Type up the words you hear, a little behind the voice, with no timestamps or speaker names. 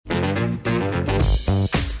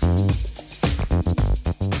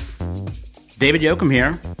David Yoakum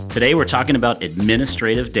here. Today we're talking about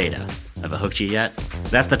administrative data. Have I hooked you yet?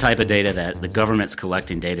 That's the type of data that the government's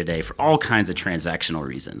collecting day to day for all kinds of transactional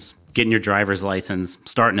reasons. Getting your driver's license,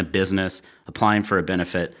 starting a business, applying for a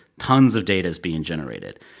benefit, tons of data is being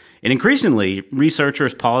generated. And increasingly,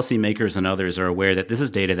 researchers, policymakers, and others are aware that this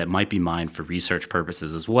is data that might be mined for research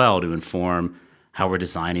purposes as well to inform how we're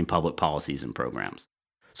designing public policies and programs.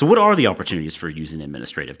 So what are the opportunities for using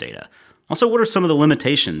administrative data? Also, what are some of the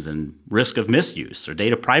limitations and risk of misuse or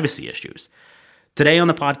data privacy issues? Today on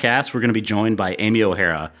the podcast, we're going to be joined by Amy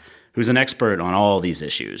O'Hara, who's an expert on all these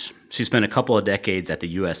issues. She spent a couple of decades at the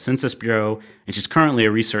U.S. Census Bureau, and she's currently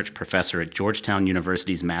a research professor at Georgetown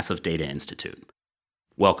University's Massive Data Institute.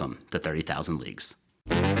 Welcome to 30,000 Leagues.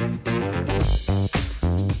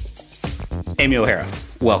 Amy O'Hara,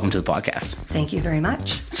 welcome to the podcast. Thank you very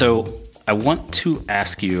much. So I want to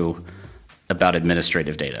ask you about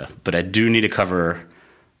administrative data, but I do need to cover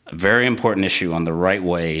a very important issue on the right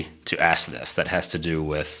way to ask this that has to do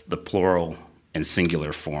with the plural and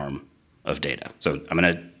singular form of data. So I'm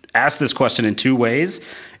going to ask this question in two ways,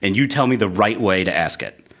 and you tell me the right way to ask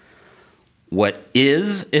it. What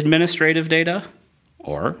is administrative data?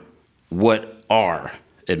 Or what are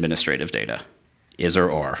administrative data? Is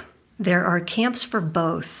or are? There are camps for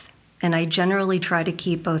both, and I generally try to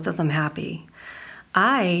keep both of them happy.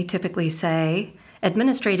 I typically say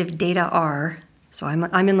administrative data are, so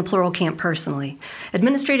I'm in the plural camp personally.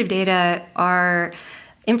 Administrative data are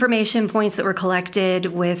information points that were collected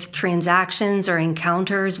with transactions or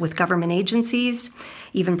encounters with government agencies,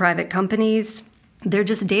 even private companies. They're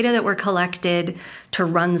just data that were collected to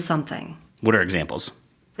run something. What are examples?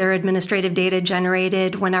 There are administrative data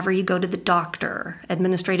generated whenever you go to the doctor,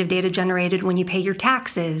 administrative data generated when you pay your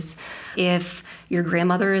taxes, if your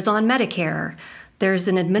grandmother is on Medicare. There's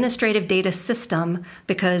an administrative data system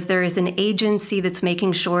because there is an agency that's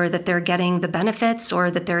making sure that they're getting the benefits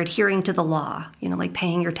or that they're adhering to the law. You know, like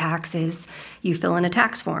paying your taxes, you fill in a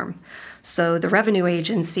tax form. So the revenue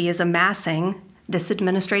agency is amassing this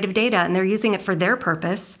administrative data, and they're using it for their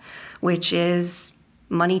purpose, which is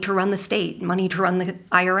money to run the state, money to run the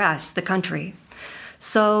IRS, the country.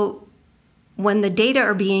 So when the data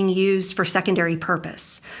are being used for secondary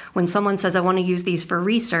purpose, when someone says, I want to use these for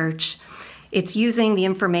research, it's using the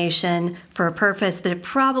information for a purpose that it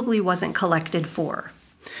probably wasn't collected for.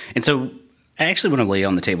 And so I actually want to lay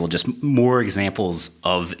on the table just more examples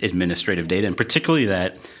of administrative data, and particularly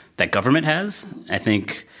that government has. I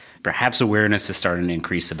think perhaps awareness is starting to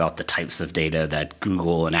increase about the types of data that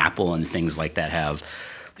Google and Apple and things like that have.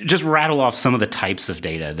 Just rattle off some of the types of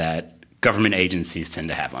data that government agencies tend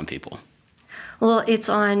to have on people. Well, it's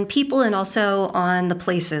on people and also on the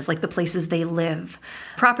places, like the places they live.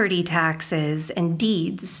 Property taxes and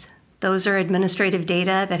deeds. Those are administrative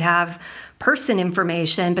data that have person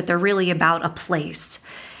information, but they're really about a place.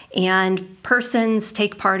 And persons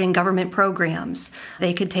take part in government programs.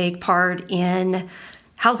 They could take part in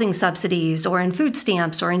housing subsidies or in food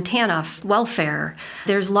stamps or in TANF, welfare.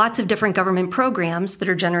 There's lots of different government programs that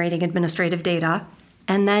are generating administrative data.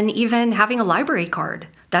 And then even having a library card,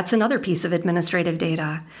 that's another piece of administrative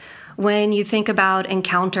data. When you think about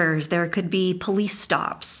encounters, there could be police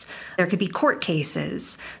stops, there could be court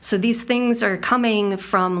cases. So these things are coming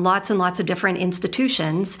from lots and lots of different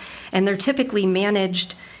institutions, and they're typically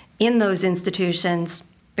managed in those institutions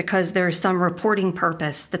because there's some reporting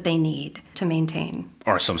purpose that they need to maintain.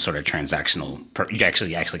 Or some sort of transactional, you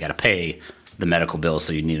actually got to pay the medical bill,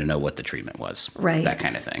 so you need to know what the treatment was. Right. That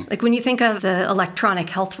kind of thing. Like when you think of the electronic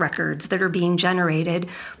health records that are being generated,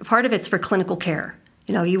 part of it's for clinical care.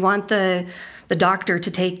 You know, you want the doctor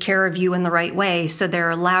to take care of you in the right way. So there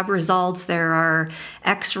are lab results, there are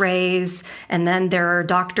x-rays, and then there are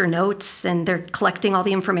doctor notes, and they're collecting all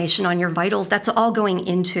the information on your vitals. That's all going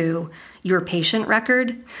into your patient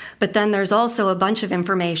record. But then there's also a bunch of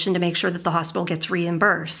information to make sure that the hospital gets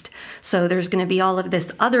reimbursed. So there's going to be all of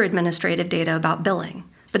this other administrative data about billing.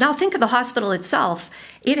 But now think of the hospital itself.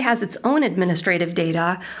 It has its own administrative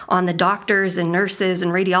data on the doctors and nurses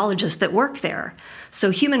and radiologists that work there.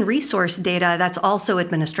 So human resource data, that's also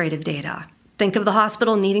administrative data. Think of the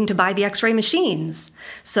hospital needing to buy the x-ray machines.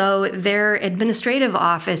 So their administrative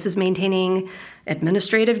office is maintaining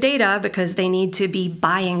administrative data because they need to be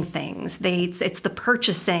buying things. It's the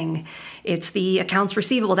purchasing, it's the accounts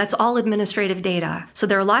receivable. That's all administrative data. So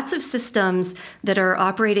there are lots of systems that are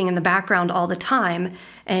operating in the background all the time.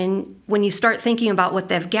 And when you start thinking about what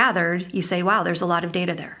they've gathered, you say, wow, there's a lot of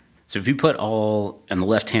data there. So if you put all on the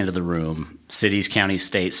left hand of the room, cities, counties,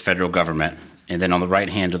 states, federal government, and then on the right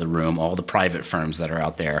hand of the room, all the private firms that are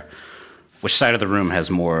out there, which side of the room has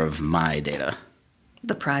more of my data?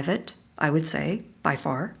 The private, I would say, by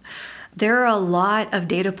far. There are a lot of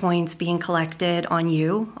data points being collected on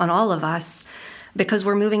you, on all of us, because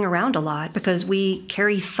we're moving around a lot, because we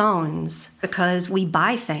carry phones, because we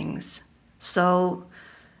buy things. So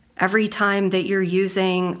every time that you're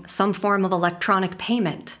using some form of electronic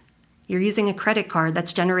payment, you're using a credit card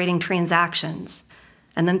that's generating transactions.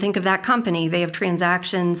 And then think of that company. They have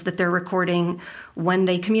transactions that they're recording when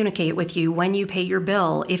they communicate with you, when you pay your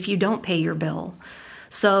bill, if you don't pay your bill.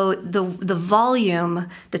 So the volume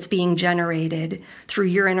that's being generated through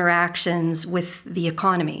your interactions with the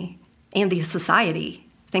economy and the society.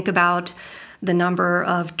 Think about the number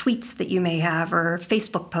of tweets that you may have or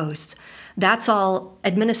Facebook posts. That's all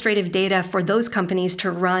administrative data for those companies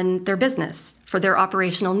to run their business for their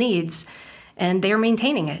operational needs, and they're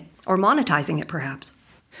maintaining it or monetizing it perhaps.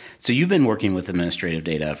 So you've been working with administrative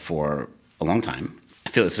data for a long time. I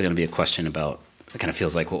feel this is going to be a question about, it kind of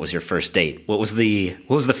feels like, what was your first date? What was the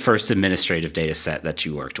first administrative data set that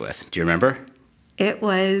you worked with? Do you remember? It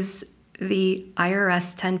was the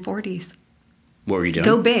IRS 1040s. What were you doing?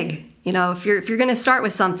 Go big. You know, if you're going to start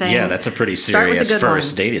with something, yeah, that's a pretty serious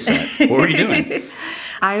first data set. What were you doing?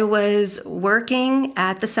 I was working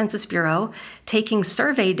at the Census Bureau, taking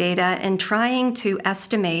survey data and trying to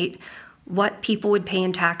estimate what people would pay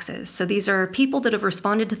in taxes. So these are people that have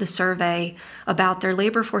responded to the survey about their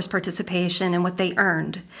labor force participation and what they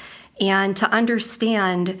earned. And to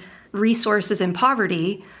understand resources in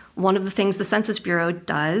poverty, one of the things the Census Bureau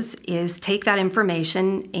does is take that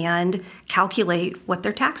information and calculate what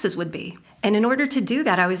their taxes would be. And in order to do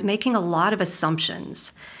that, I was making a lot of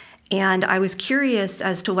assumptions. And I was curious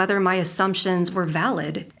as to whether my assumptions were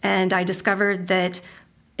valid. And I discovered that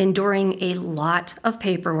enduring a lot of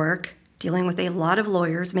paperwork, dealing with a lot of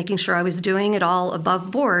lawyers, making sure I was doing it all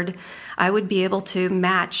above board, I would be able to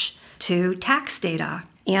match to tax data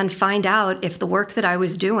and find out if the work that I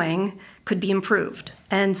was doing could be improved.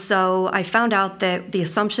 And so I found out that the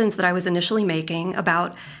assumptions that I was initially making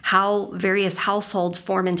about how various households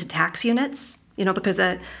form into tax units, you know, because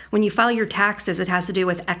when you file your taxes, it has to do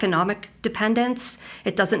with economic dependence.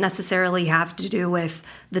 It doesn't necessarily have to do with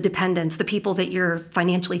the dependents, the people that you're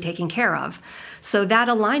financially taking care of. So that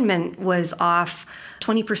alignment was off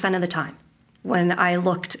 20% of the time when I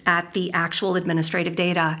looked at the actual administrative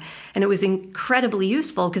data. And it was incredibly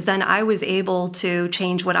useful because then I was able to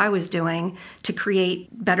change what I was doing to create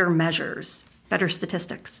better measures, better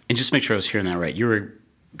statistics. And just make sure I was hearing that right. You were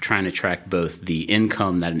trying to track both the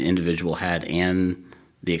income that an individual had and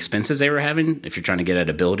the expenses they were having, if you're trying to get at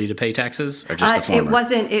ability to pay taxes, or just the former?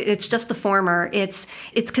 It's just the former. It's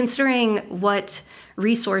considering what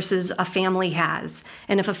resources a family has.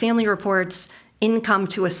 And if a family reports income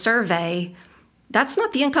to a survey, that's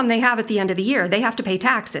not the income they have at the end of the year. They have to pay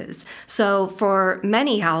taxes. So for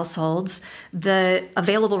many households, the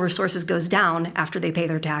available resources goes down after they pay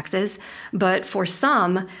their taxes. But for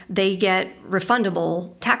some, they get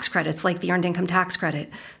refundable tax credits, like the Earned Income Tax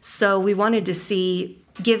Credit. So we wanted to see,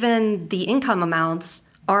 given the income amounts,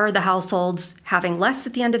 are the households having less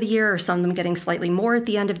at the end of the year, or some of them getting slightly more at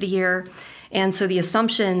the end of the year? And so the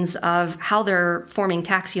assumptions of how they're forming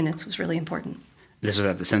tax units was really important. This was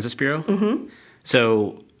at the Census Bureau? Mm-hmm.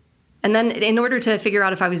 And then in order to figure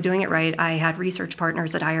out if I was doing it right, I had research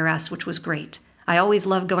partners at IRS, which was great. I always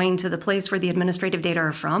love going to the place where the administrative data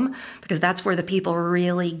are from, because that's where the people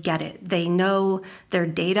really get it. They know their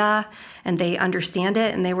data and they understand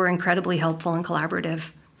it, and they were incredibly helpful and collaborative.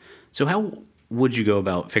 So how would you go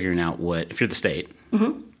about figuring out what, if you're the state,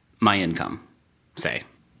 mm-hmm. my income, say?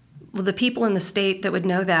 Well, the people in the state that would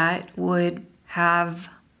know that would have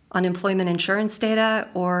unemployment insurance data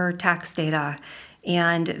or tax data,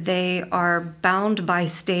 and they are bound by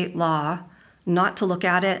state law not to look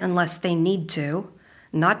at it unless they need to,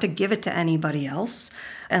 not to give it to anybody else,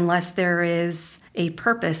 unless there is a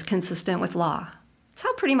purpose consistent with law. It's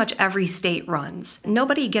how pretty much every state runs.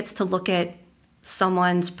 Nobody gets to look at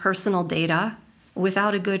someone's personal data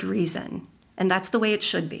without a good reason. And that's the way it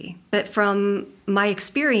should be. But from my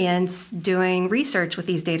experience doing research with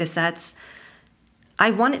these data sets, I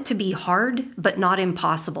want it to be hard, but not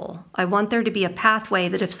impossible. I want there to be a pathway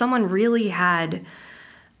that if someone really had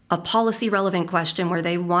a policy-relevant question where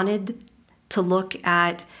they wanted to look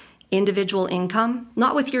at individual income,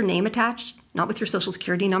 not with your name attached, not with your social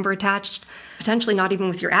security number attached, potentially not even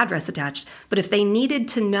with your address attached, but if they needed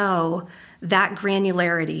to know that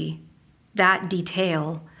granularity, that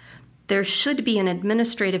detail, there should be an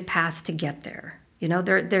administrative path to get there. You know,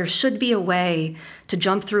 there should be a way to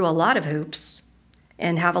jump through a lot of hoops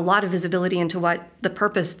and have a lot of visibility into what the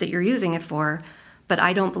purpose that you're using it for, but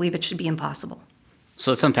I don't believe it should be impossible. So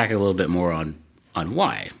let's unpack it a little bit more on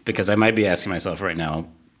why, because I might be asking myself right now,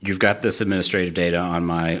 you've got this administrative data on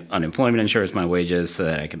my unemployment insurance, my wages, so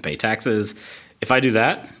that I can pay taxes. If I do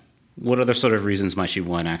that, what other sort of reasons might you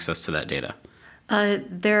want access to that data?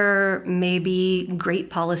 There may be great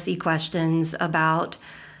policy questions about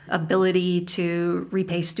ability to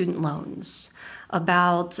repay student loans,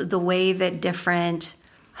 about the way that different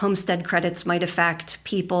homestead credits might affect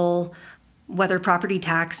people, whether property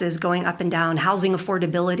taxes going up and down, housing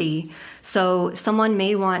affordability. So someone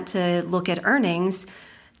may want to look at earnings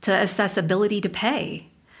to assess ability to pay.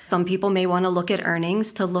 Some people may want to look at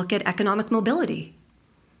earnings to look at economic mobility.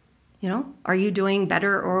 Are you doing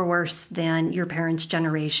better or worse than your parents'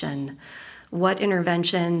 generation? What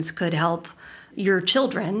interventions could help your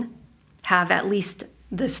children have at least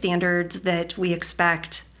the standards that we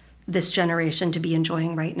expect this generation to be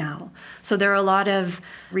enjoying right now? So there are a lot of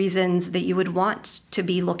reasons that you would want to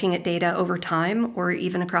be looking at data over time or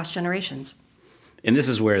even across generations. And this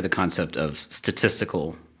is where the concept of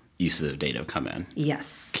statistical uses of data come in.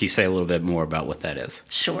 Yes. Can you say a little bit more about what that is?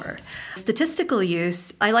 Sure. Statistical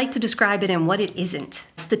use, I like to describe it in what it isn't.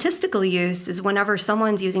 Statistical use is whenever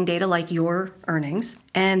someone's using data like your earnings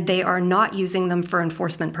and they are not using them for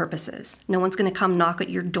enforcement purposes. No one's going to come knock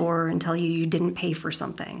at your door and tell you didn't pay for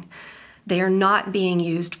something. They are not being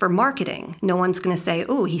used for marketing. No one's going to say,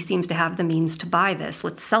 oh, he seems to have the means to buy this.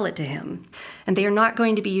 Let's sell it to him. And they are not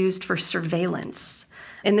going to be used for surveillance.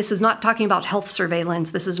 And this is not talking about health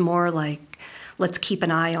surveillance. This is more like, let's keep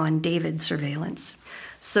an eye on David's surveillance.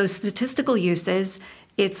 So statistical uses,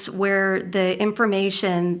 it's where the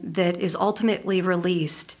information that is ultimately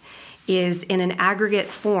released is in an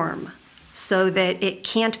aggregate form so that it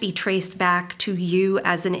can't be traced back to you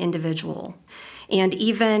as an individual. And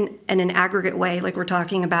even in an aggregate way, like we're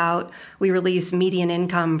talking about, we release median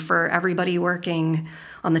income for everybody working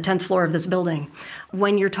on the 10th floor of this building.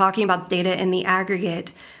 When you're talking about data in the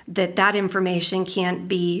aggregate, that information can't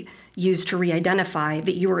be used to re-identify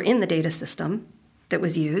that you were in the data system that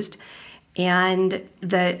was used, and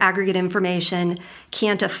the aggregate information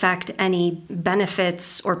can't affect any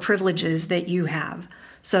benefits or privileges that you have.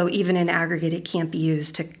 So even in aggregate, it can't be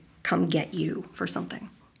used to come get you for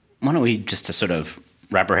something. Why don't we, just to sort of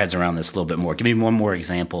wrap our heads around this a little bit more, give me one more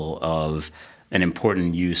example of an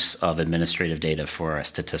important use of administrative data for a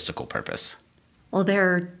statistical purpose? Well, there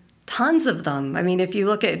are tons of them. I mean, if you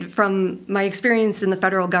look at, from my experience in the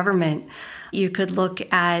federal government, you could look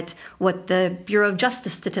at what the Bureau of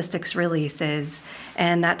Justice Statistics releases,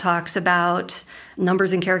 and that talks about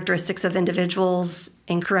numbers and characteristics of individuals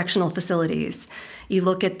in correctional facilities. You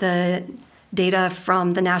look at the data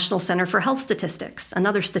from the National Center for Health Statistics,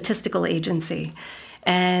 another statistical agency.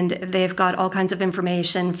 And they've got all kinds of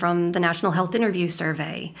information from the National Health Interview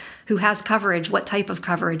Survey. Who has coverage? What type of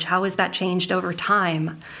coverage? How has that changed over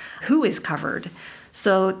time? Who is covered?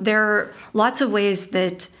 So there are lots of ways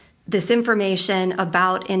that this information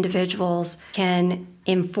about individuals can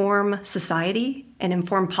inform society and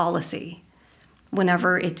inform policy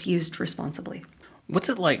whenever it's used responsibly. What's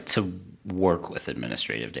it like to work with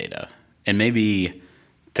administrative data? And maybe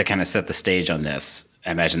to kind of set the stage on this,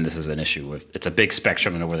 I imagine this is an issue with, it's a big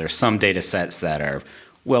spectrum where there's some data sets that are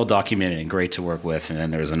well documented and great to work with, and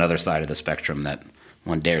then there's another side of the spectrum that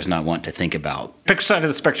one dares not want to think about. Pick a side of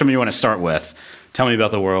the spectrum you want to start with. Tell me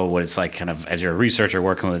about the world, what it's like kind of as you're a researcher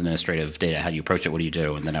working with administrative data, how you approach it, what do you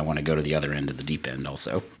do? And then I want to go to the other end of the deep end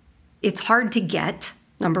also. It's hard to get,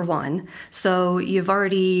 number one. So you've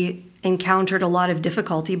already encountered a lot of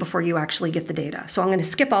difficulty before you actually get the data. So I'm going to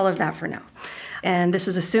skip all of that for now. And this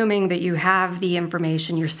is assuming that you have the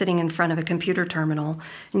information, you're sitting in front of a computer terminal,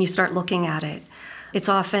 and you start looking at it. It's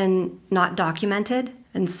often not documented,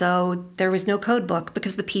 and so there was no code book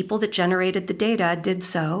because the people that generated the data did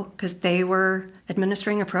so because they were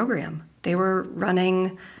administering a program. They were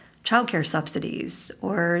running childcare subsidies,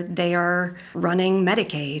 or they are running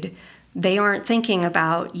Medicaid. They aren't thinking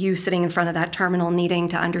about you sitting in front of that terminal needing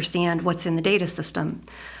to understand what's in the data system.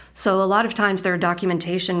 So a lot of times there are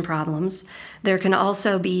documentation problems. There can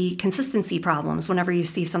also be consistency problems whenever you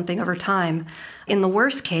see something over time. In the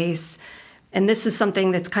worst case, and this is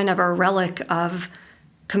something that's kind of a relic of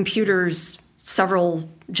computers several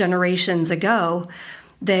generations ago,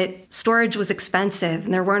 that storage was expensive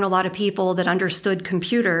and there weren't a lot of people that understood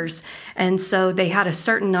computers. And so they had a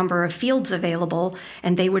certain number of fields available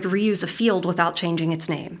and they would reuse a field without changing its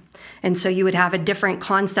name. And so you would have a different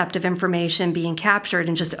concept of information being captured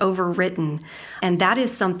and just overwritten. And that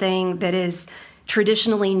is something that is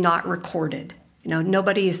traditionally not recorded.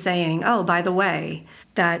 Nobody is saying, oh, by the way,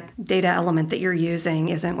 that data element that you're using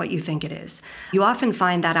isn't what you think it is. You often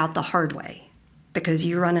find that out the hard way. because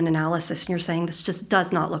you run an analysis and you're saying this just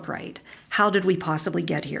does not look right. How did we possibly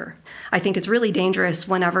get here? I think it's really dangerous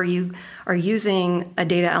whenever you are using a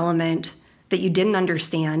data element that you didn't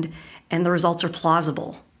understand and the results are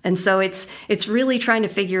plausible. And so it's really trying to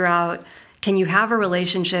figure out, can you have a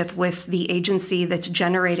relationship with the agency that's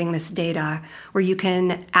generating this data where you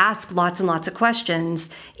can ask lots and lots of questions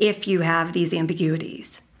if you have these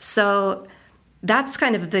ambiguities? So that's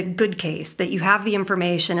kind of the good case, that you have the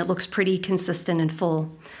information, it looks pretty consistent and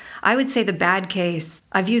full. I would say the bad case,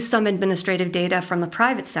 I've used some administrative data from the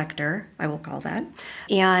private sector, I will call that,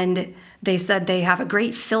 and they said they have a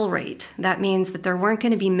great fill rate. That means that there weren't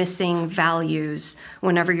going to be missing values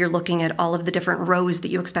whenever you're looking at all of the different rows that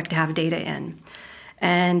you expect to have data in.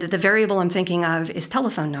 And the variable I'm thinking of is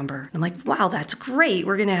telephone number. I'm like, wow, that's great.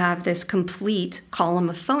 We're going to have this complete column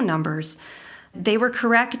of phone numbers. They were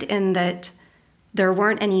correct in that there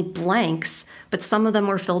weren't any blanks, but some of them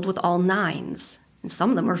were filled with all nines, and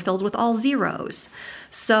some of them were filled with all zeros.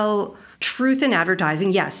 So truth in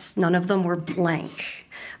advertising, yes, none of them were blank.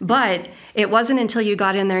 But it wasn't until you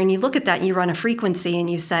got in there and you look at that and you run a frequency and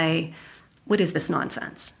you say, what is this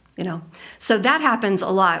nonsense? You know? So that happens a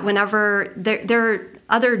lot whenever there are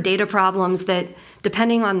other data problems that,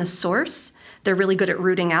 depending on the source, they're really good at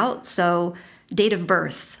rooting out. So date of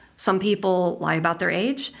birth. Some people lie about their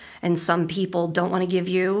age, and some people don't want to give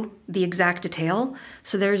you the exact detail.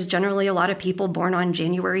 So there's generally a lot of people born on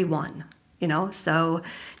January 1, you know? So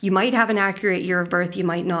you might have an accurate year of birth, you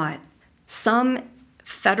might not. Some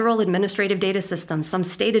federal administrative data systems, some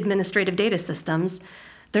state administrative data systems,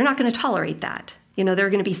 they're not going to tolerate that. You know, there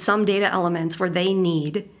are going to be some data elements where they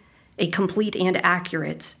need a complete and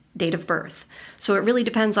accurate date of birth. So it really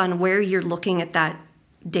depends on where you're looking at that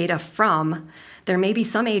data from. There may be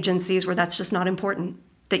some agencies where that's just not important,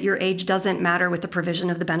 that your age doesn't matter with the provision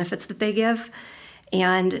of the benefits that they give.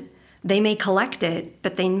 And they may collect it,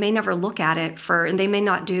 but they may never look at it and they may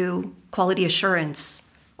not do quality assurance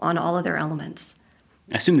on all of their elements.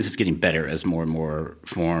 I assume this is getting better as more and more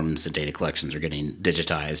forms and data collections are getting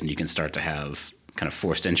digitized and you can start to have kind of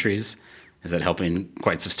forced entries. Is that helping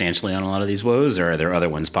quite substantially on a lot of these woes, or are there other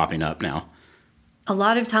ones popping up now? A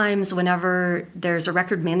lot of times whenever there's a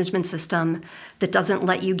record management system that doesn't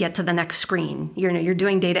let you get to the next screen, you're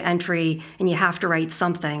doing data entry and you have to write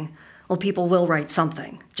something. Well, people will write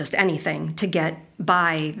something, just anything, to get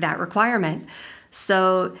by that requirement.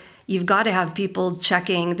 So you've got to have people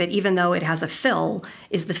checking that even though it has a fill,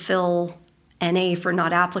 is the fill NA for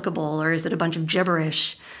not applicable, or is it a bunch of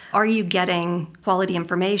gibberish? Are you getting quality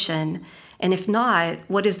information? And if not,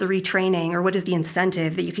 what is the retraining or what is the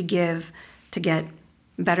incentive that you could give to get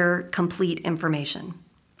better, complete information?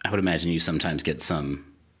 I would imagine you sometimes get some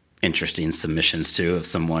interesting submissions too if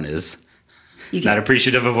someone is not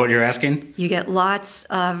appreciative of what you're asking. You get lots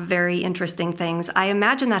of very interesting things. I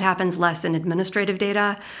imagine that happens less in administrative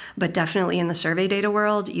data, but definitely in the survey data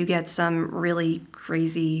world, you get some really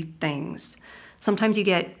crazy things. Sometimes you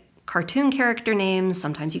get cartoon character names,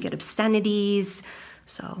 sometimes you get obscenities.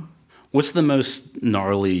 So, what's the most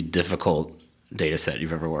gnarly, difficult data set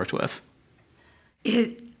you've ever worked with?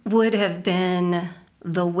 It would have been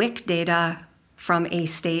the WIC data from a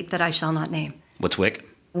state that I shall not name. What's WIC?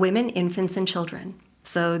 Women, Infants, and Children.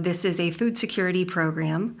 So this is a food security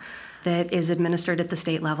program that is administered at the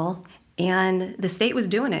state level, and the state was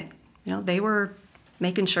doing it. You know, they were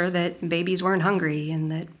making sure that babies weren't hungry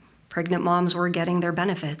and that pregnant moms were getting their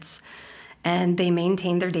benefits, and they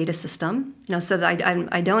maintained their data system. You know, so that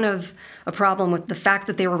I don't have a problem with the fact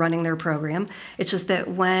that they were running their program. It's just that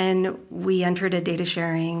when we entered a data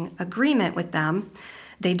sharing agreement with them,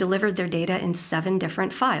 they delivered their data in 7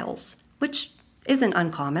 different files, which isn't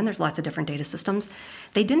uncommon. There's lots of different data systems.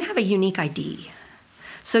 They didn't have a unique ID.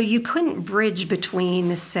 So you couldn't bridge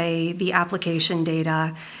between, say, the application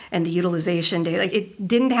data and the utilization data. Like, it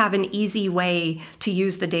didn't have an easy way to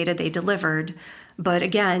use the data they delivered. But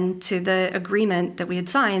again, to the agreement that we had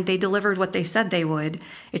signed, they delivered what they said they would.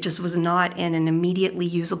 It just was not in an immediately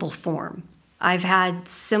usable form. I've had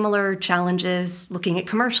similar challenges looking at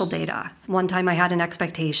commercial data. One time I had an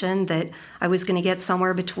expectation that I was going to get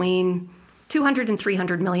somewhere between 200 and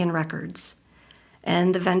 300 million records.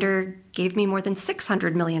 And the vendor gave me more than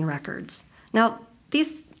 600 million records. Now,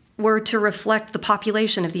 these were to reflect the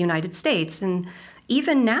population of the United States. And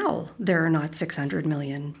even now, there are not 600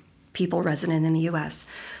 million people resident in the US.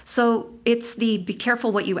 So it's the be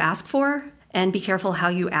careful what you ask for and be careful how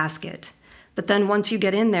you ask it. But then once you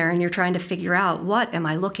get in there and you're trying to figure out, what am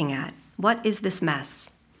I looking at? What is this mess?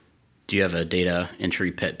 Do you have a data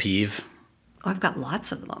entry pet peeve? Oh, I've got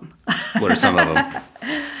lots of them. What are some of them?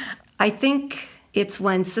 I think it's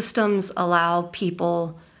when systems allow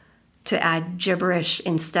people to add gibberish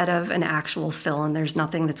instead of an actual fill, and there's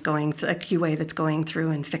nothing that's going, a QA that's going through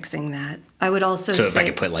and fixing that. I would also So if I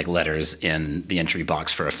could put like letters in the entry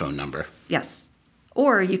box for a phone number. Yes.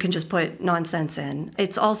 Or you can just put nonsense in.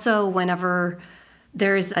 It's also whenever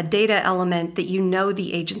there's a data element that you know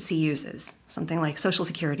the agency uses, something like Social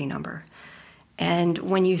Security number. And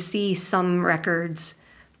when you see some records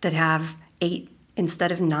that have 8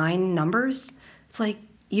 instead of 9 numbers, it's like,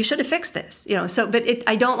 you should have fixed this.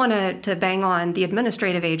 I don't want to bang on the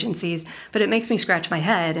administrative agencies, but it makes me scratch my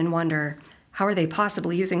head and wonder, how are they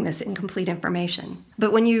possibly using this incomplete information?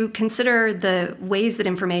 But when you consider the ways that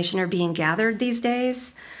information are being gathered these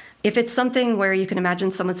days, if it's something where you can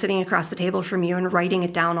imagine someone sitting across the table from you and writing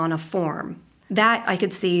it down on a form, that I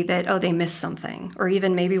could see that, oh, they missed something. Or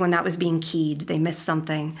even maybe when that was being keyed, they missed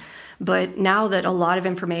something. But now that a lot of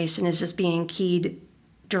information is just being keyed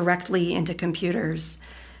directly into computers,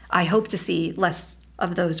 I hope to see less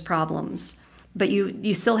of those problems. But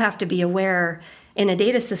you still have to be aware in a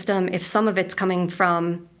data system, if some of it's coming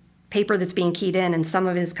from paper that's being keyed in and some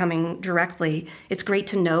of it is coming directly, it's great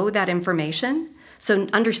to know that information. So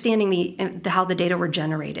understanding how the data were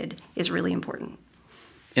generated is really important.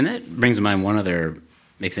 And that brings to mind one other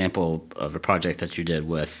example of a project that you did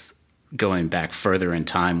with going back further in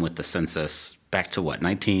time with the census, back to what,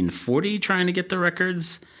 1940, trying to get the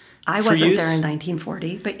records? I wasn't there in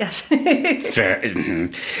 1940, but yes. Fair.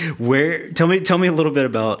 Tell me a little bit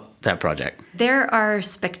about that project. There are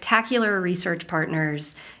spectacular research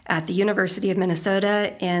partners at the University of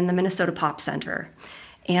Minnesota and the Minnesota Pop Center.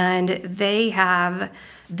 And they have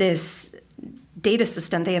this data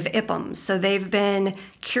system. They have IPMs. So they've been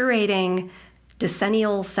curating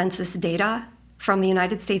decennial census data from the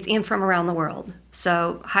United States and from around the world.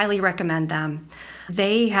 So highly recommend them.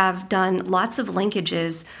 They have done lots of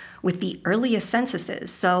linkages with the earliest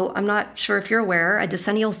censuses. So I'm not sure if you're aware, a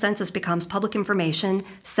decennial census becomes public information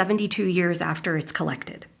 72 years after it's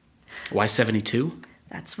collected. Why 72?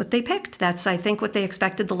 That's what they picked. That's, I think, what they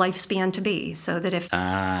expected the lifespan to be. So that if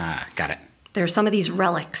got it. There's some of these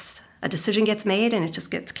relics, a decision gets made and it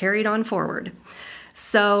just gets carried on forward.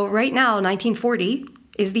 So right now, 1940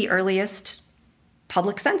 is the earliest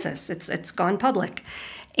public census. It's gone public.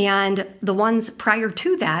 And the ones prior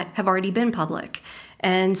to that have already been public.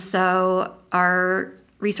 And so our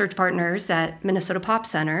research partners at Minnesota Pop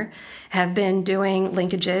Center have been doing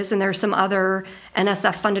linkages, and there are some other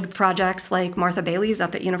NSF-funded projects like Martha Bailey's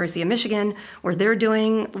up at University of Michigan where they're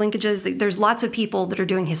doing linkages. There's lots of people that are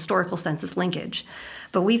doing historical census linkage.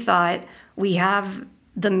 But we thought we have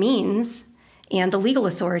the means and the legal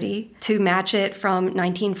authority to match it from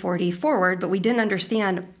 1940 forward, but we didn't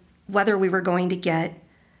understand whether we were going to get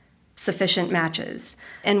sufficient matches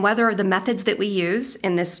and whether the methods that we use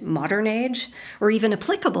in this modern age were even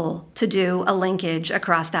applicable to do a linkage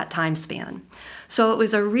across that time span. So it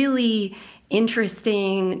was a really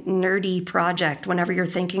interesting, nerdy project whenever you're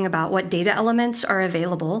thinking about what data elements are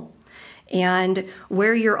available and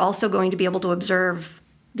where you're also going to be able to observe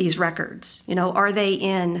these records. Are they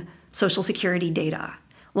in Social Security data?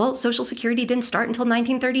 Well, Social Security didn't start until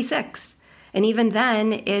 1936. And even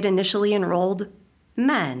then, it initially enrolled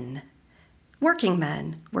men, working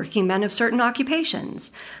men of certain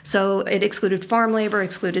occupations. So it excluded farm labor,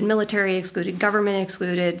 excluded military, excluded government,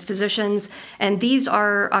 excluded physicians. And these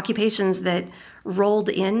are occupations that rolled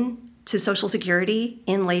in to Social Security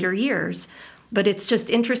in later years. But it's just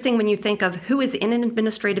interesting when you think of who is in an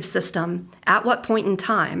administrative system, at what point in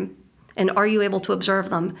time, and are you able to observe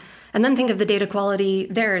them? And then think of the data quality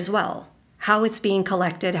there as well, how it's being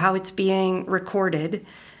collected, how it's being recorded,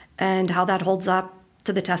 and how that holds up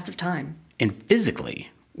to the test of time. And physically,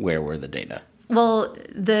 where were the data? Well,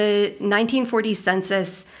 the 1940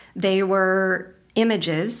 census, they were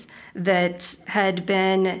images that had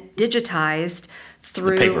been digitized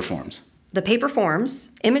through... The paper forms. The paper forms,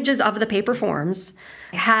 images of the paper forms,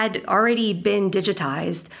 had already been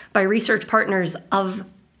digitized by research partners of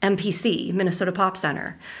MPC, Minnesota Pop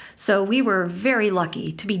Center. So we were very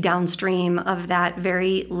lucky to be downstream of that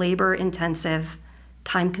very labor-intensive,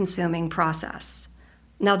 time-consuming process.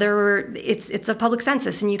 Now, it's a public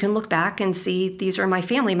census, and you can look back and see these are my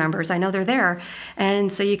family members. I know they're there.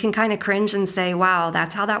 And so you can kind of cringe and say, wow,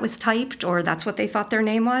 that's how that was typed, or that's what they thought their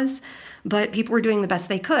name was. But people were doing the best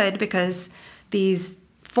they could because these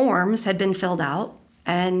forms had been filled out.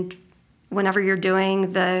 And whenever you're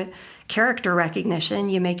doing the character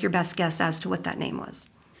recognition, you make your best guess as to what that name was.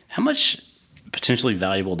 How much potentially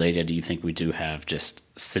valuable data do you think we do have just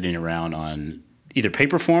sitting around on either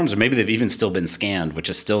paper forms, or maybe they've even still been scanned, which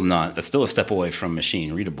is that's still a step away from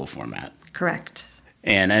machine readable format? Correct.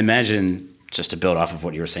 And I imagine just to build off of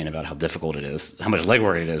what you were saying about how difficult it is, how much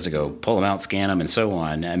legwork it is to go pull them out, scan them, and so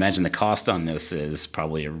on. I imagine the cost on this is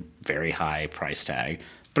probably a very high price tag.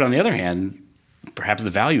 But on the other hand, perhaps the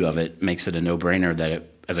value of it makes it a no-brainer that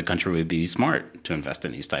as a country would be smart to invest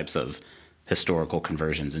in these types of historical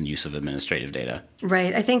conversions and use of administrative data.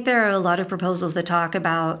 Right. I think there are a lot of proposals that talk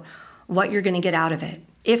about what you're going to get out of it.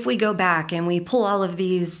 If we go back and we pull all of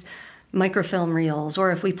these microfilm reels,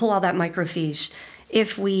 or if we pull all that microfiche,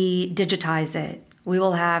 if we digitize it, we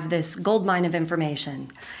will have this gold mine of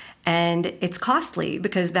information. And it's costly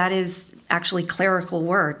because that is actually clerical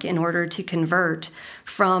work in order to convert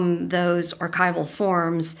from those archival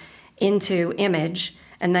forms into image.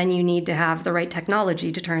 And then you need to have the right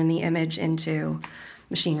technology to turn the image into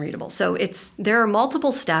machine readable. So there are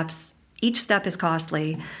multiple steps. Each step is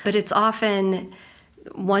costly, but it's often,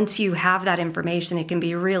 once you have that information, it can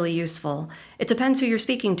be really useful. It depends who you're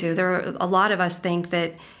speaking to. A lot of us think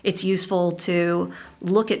that it's useful to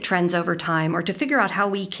look at trends over time or to figure out how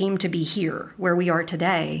we came to be here, where we are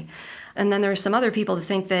today. And then there's some other people that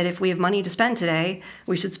think that if we have money to spend today,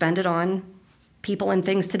 we should spend it on people and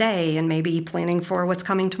things today and maybe planning for what's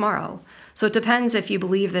coming tomorrow. So it depends if you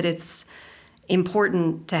believe that it's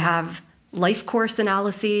important to have life course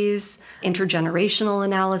analyses, intergenerational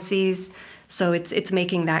analyses. So it's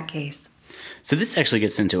making that case. So this actually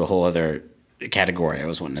gets into a whole other category I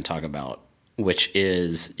was wanting to talk about, which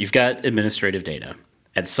is you've got administrative data.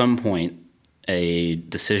 At some point, a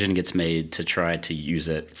decision gets made to try to use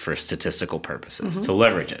it for statistical purposes, to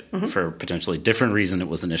leverage it for a potentially different reason it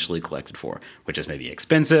was initially collected for, which is maybe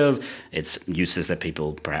expensive. It's uses that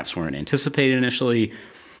people perhaps weren't anticipating initially.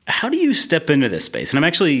 How do you step into this space? And I'm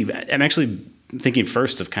actually thinking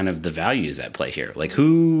first of kind of the values at play here. Like,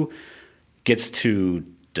 who gets to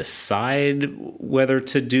decide whether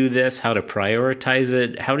to do this, how to prioritize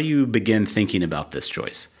it? How do you begin thinking about this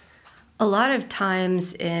choice? A lot of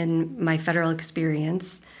times in my federal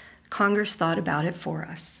experience, Congress thought about it for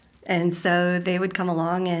us. And so they would come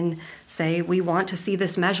along and say, we want to see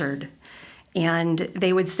this measured. And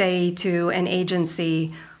they would say to an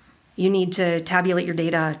agency, you need to tabulate your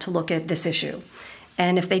data to look at this issue.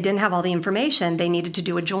 And if they didn't have all the information, they needed to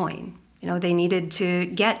do a join. They needed to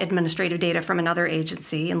get administrative data from another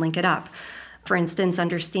agency and link it up. For instance,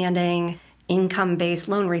 understanding income-based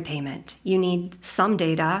loan repayment. You need some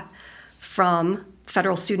data from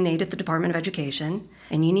federal student aid at the Department of Education,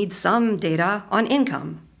 and you need some data on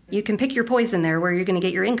income. You can pick your poison there where you're going to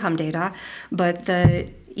get your income data, but the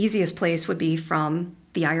easiest place would be from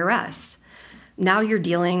the IRS. Now you're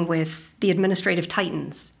dealing with the administrative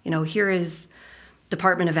titans. Here is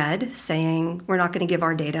Department of Ed saying we're not going to give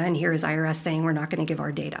our data, and here is IRS saying we're not going to give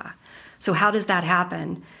our data. So how does that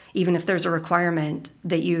happen, even if there's a requirement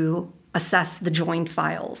that you assess the joined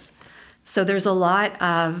files? So there's a lot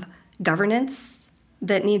of governance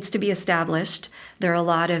that needs to be established. There are a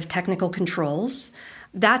lot of technical controls.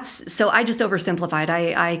 So I just oversimplified.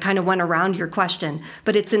 I kind of went around your question,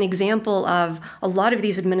 but it's an example of a lot of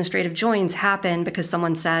these administrative joins happen because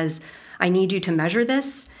someone says, I need you to measure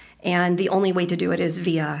this, and the only way to do it is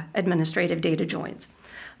via administrative data joins.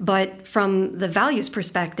 But from the values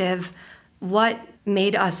perspective, what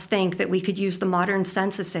made us think that we could use the modern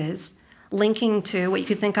censuses linking to what you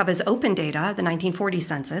could think of as open data, the 1940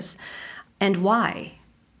 census, and why?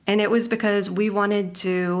 And it was because we wanted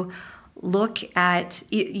to look at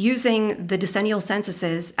using the decennial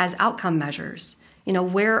censuses as outcome measures.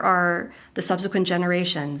 Where are the subsequent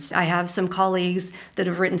generations? I have some colleagues that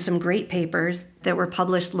have written some great papers that were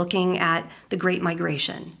published looking at the Great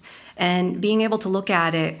Migration. And being able to look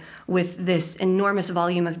at it with this enormous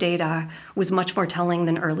volume of data was much more telling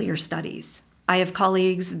than earlier studies. I have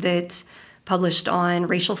colleagues that published on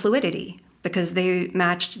racial fluidity because they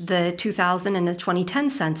matched the 2000 and the 2010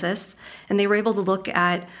 census, and they were able to look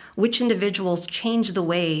at which individuals changed the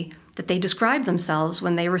way that they described themselves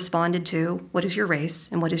when they responded to what is your race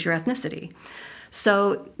and what is your ethnicity.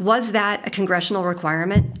 So was that a congressional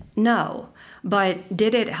requirement? No. But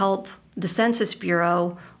did it help the Census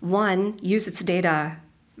Bureau, one, use its data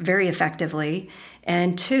very effectively,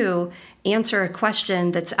 and two, answer a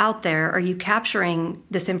question that's out there? Are you capturing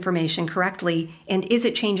this information correctly? And is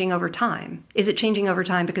it changing over time? Is it changing over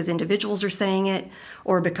time because individuals are saying it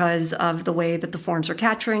or because of the way that the forms are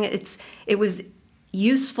capturing it? It was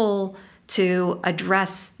useful to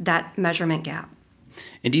address that measurement gap.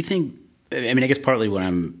 And do you think, I guess partly what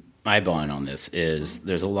I'm eyeballing on this is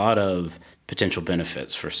there's a lot of potential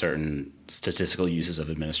benefits for certain statistical uses of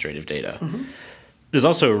administrative data. There's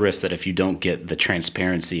also a risk that if you don't get the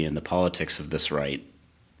transparency and the politics of this right,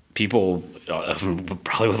 people,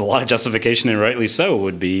 probably with a lot of justification and rightly so,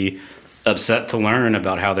 would be upset to learn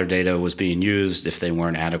about how their data was being used if they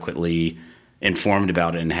weren't adequately informed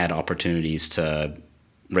about it and had opportunities to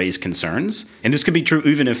raise concerns. And this could be true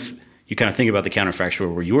even if you kind of think about the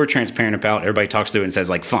counterfactual where you are transparent about, everybody talks through it and says,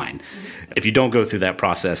 like, fine. Mm-hmm. If you don't go through that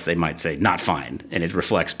process, they might say, not fine, and it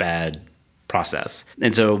reflects bad process.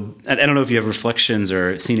 And so I don't know if you have reflections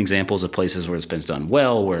or seen examples of places where it's been done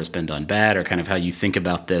well, where it's been done bad, or kind of how you think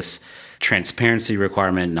about this transparency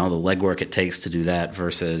requirement and all the legwork it takes to do that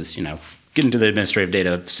versus, getting to the administrative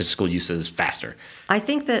data statistical uses faster. I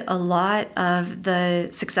think that a lot of the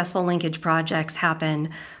successful linkage projects happen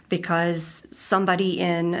because somebody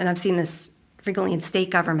and I've seen this frequently in state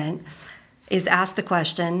government, is asked the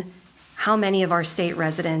question, how many of our state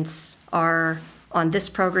residents are on this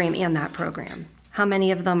program and that program? How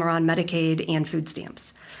many of them are on Medicaid and food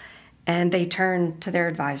stamps? And they turn to their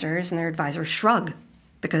advisors, and their advisors shrug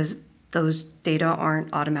because those data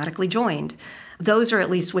aren't automatically joined. Those are at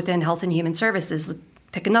least within Health and Human Services.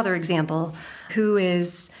 Pick another example, who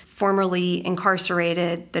is formerly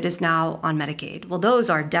incarcerated that is now on Medicaid. Well, those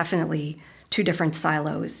are definitely two different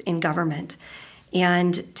silos in government.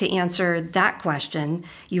 And to answer that question,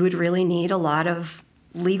 you would really need a lot of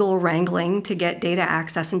legal wrangling to get data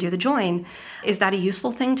access and do the join. Is that a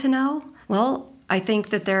useful thing to know? Well, I think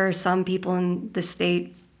that there are some people in the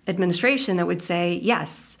state administration that would say,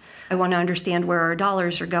 yes, I want to understand where our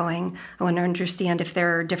dollars are going. I want to understand if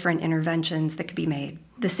there are different interventions that could be made.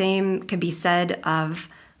 The same could be said of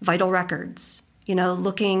vital records.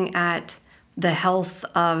 Looking at the health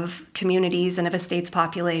of communities and of a state's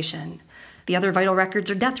population. The other vital records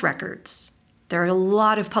are death records. There are a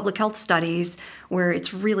lot of public health studies where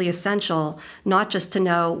it's really essential not just to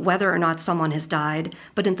know whether or not someone has died,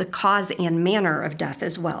 but in the cause and manner of death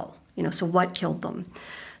as well. So what killed them?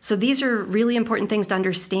 So these are really important things to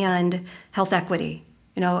understand health equity.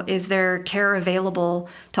 Is there care available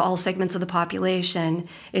to all segments of the population?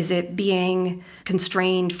 Is it being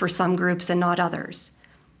constrained for some groups and not others?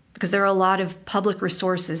 Because there are a lot of public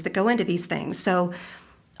resources that go into these things. So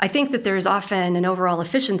I think that there's often an overall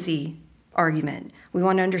efficiency argument. We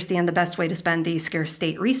want to understand the best way to spend these scarce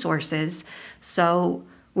state resources. So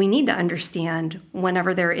we need to understand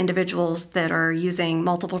whenever there are individuals that are using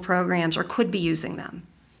multiple programs or could be using them.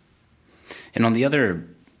 And on the other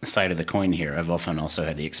side of the coin here, I've often also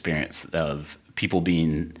had the experience of people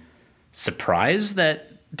being surprised that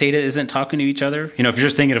data isn't talking to each other. If you're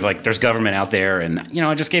just thinking of there's government out there and,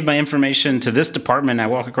 I just gave my information to this department, I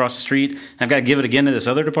walk across the street, and I've got to give it again to this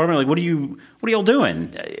other department. What are y'all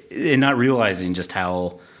doing? And not realizing just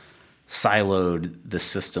how siloed the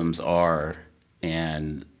systems are.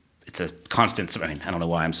 And it's a constant, I don't know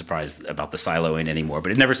why I'm surprised about the siloing anymore,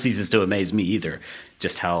 but it never ceases to amaze me either,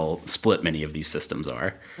 just how split many of these systems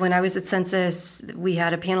are. When I was at Census, we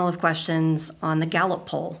had a panel of questions on the Gallup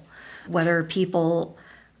poll, whether people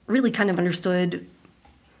really kind of understood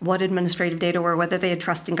what administrative data were, whether they had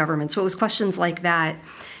trust in government. So it was questions like that.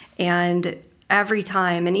 And every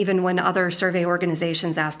time, and even when other survey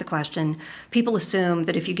organizations ask the question, people assume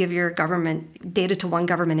that if you give your government data to one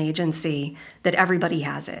government agency, that everybody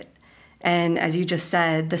has it. And as you just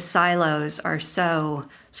said, the silos are so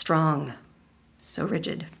strong, so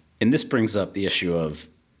rigid. And this brings up the issue of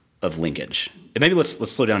linkage. And maybe let's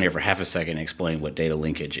slow down here for half a second and explain what data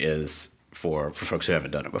linkage is for folks who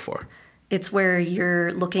haven't done it before. It's where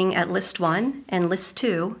you're looking at list 1 and list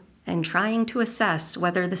 2 and trying to assess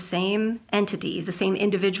whether the same entity, the same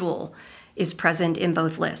individual, is present in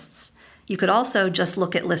both lists. You could also just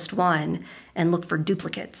look at list 1 and look for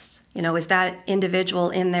duplicates. Is that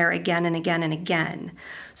individual in there again and again and again?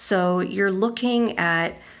 So you're looking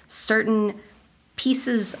at certain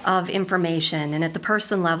pieces of information, and at the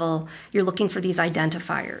person level, you're looking for these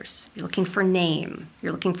identifiers. You're looking for name.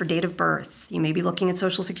 You're looking for date of birth. You may be looking at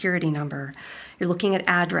social security number. You're looking at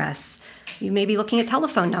address. You may be looking at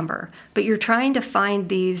telephone number. But you're trying to find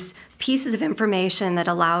these pieces of information that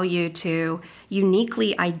allow you to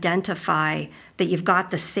uniquely identify that you've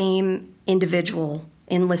got the same individual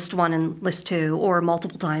in list 1 and list 2, or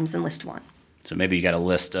multiple times in list 1. So maybe you got a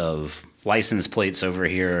list of license plates over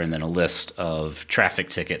here and then a list of traffic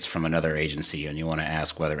tickets from another agency, and you want to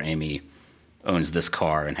ask whether Amy owns this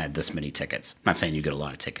car and had this many tickets. I'm not saying you get a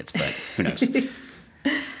lot of tickets, but who knows?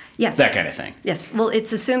 Yes. That kind of thing. Yes. Well,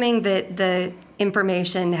 it's assuming that the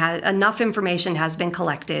enough information has been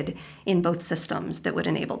collected in both systems that would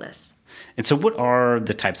enable this. And so what are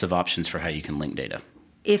the types of options for how you can link data?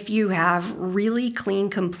 If you have really clean,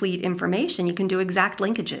 complete information, you can do exact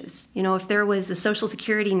linkages. If there was a social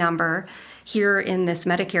security number here in this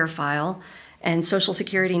Medicare file, and social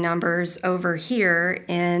security numbers over here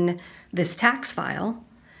in this tax file,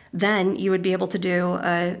 then you would be able to do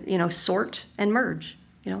sort and merge,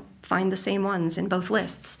 find the same ones in both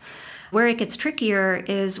lists. Where it gets trickier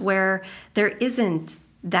is where there isn't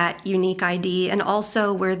that unique ID, and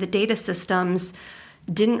also where the data systems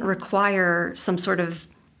didn't require some sort of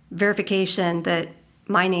verification that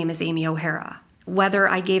my name is Amy O'Hara, whether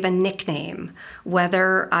I gave a nickname,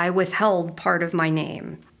 whether I withheld part of my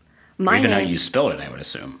name. Or even how you spelled it, I would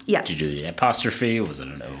assume. Yes. Did you do the apostrophe? Was it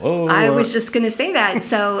an O? I was just going to say that.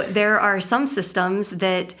 So there are some systems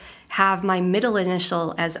that have my middle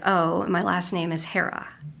initial as O and my last name as Hara.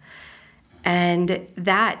 And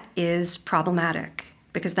that is problematic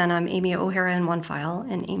because then I'm Amy O'Hara in one file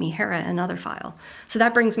and Amy Hara in another file. So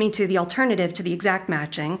that brings me to the alternative to the exact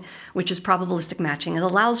matching, which is probabilistic matching. It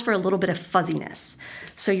allows for a little bit of fuzziness.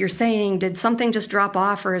 So you're saying, did something just drop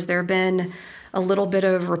off, or has there been a little bit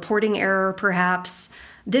of reporting error perhaps?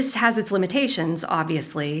 This has its limitations,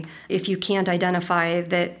 obviously. If you can't identify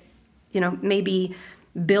that, maybe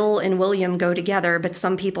Bill and William go together, but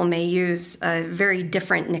some people may use a very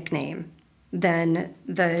different nickname than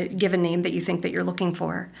the given name that you think that you're looking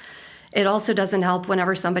for. It also doesn't help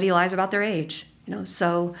whenever somebody lies about their age.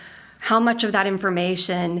 So how much of that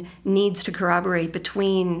information needs to corroborate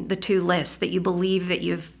between the two lists that you believe that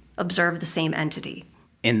you've observed the same entity?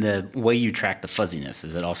 In the way you track the fuzziness,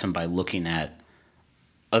 is it often by looking at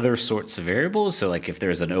other sorts of variables? So like if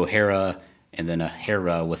there's an O'Hara and then a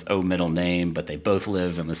Hara with O middle name, but they both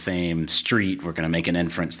live in the same street, we're going to make an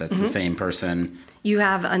inference that's the same person. You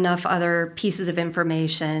have enough other pieces of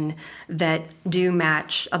information that do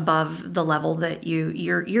match above the level that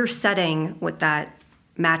you're setting what that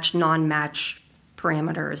match, non-match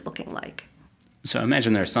parameter is looking like. So I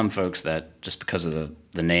imagine there are some folks that just because of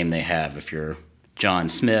the name they have, if you're John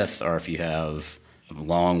Smith, or if you have a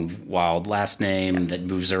long, wild last name that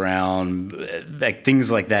moves around,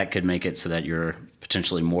 things like that could make it so that you're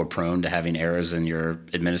potentially more prone to having errors in your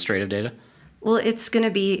administrative data? Well, it's going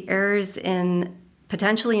to be errors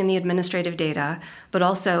potentially in the administrative data, but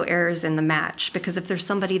also errors in the match. Because if there's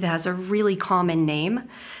somebody that has a really common name,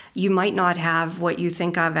 you might not have what you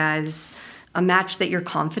think of as a match that you're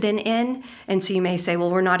confident in. And so you may say, well,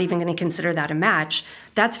 we're not even going to consider that a match.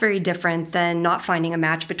 That's very different than not finding a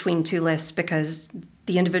match between two lists because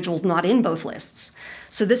the individual's not in both lists.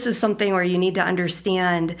 So this is something where you need to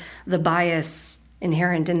understand the bias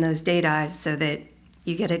inherent in those data so that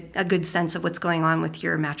you get a good sense of what's going on with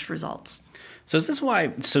your matched results. So is this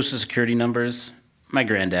why Social Security numbers, my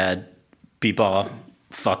granddad, Peepaw,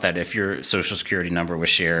 thought that if your Social Security number was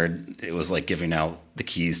shared, it was like giving out the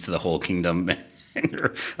keys to the whole kingdom and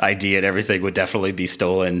your ID and everything would definitely be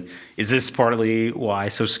stolen. Is this partly why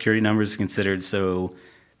Social Security numbers are considered so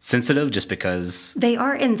sensitive, just because? They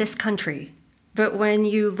are in this country. But when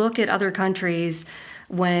you look at other countries,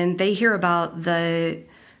 when they hear about the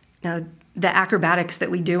acrobatics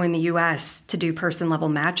that we do in the U.S. to do person-level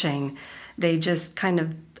matching, they just kind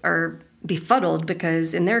of are befuddled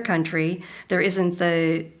because in their country, there isn't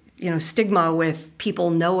the stigma with people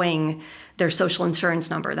knowing their social insurance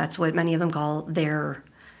number. That's what many of them call their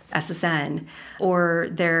SSN or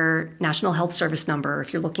their National Health Service number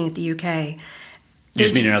if you're looking at the UK. You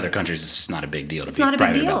just mean in other countries, it's just not a big deal to be private about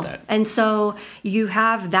that. It's not a big deal. And so you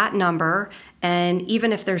have that number, and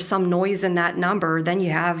even if there's some noise in that number, then you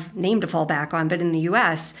have name to fall back on. But in the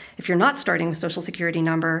U.S., if you're not starting with Social Security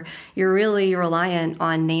number, you're really reliant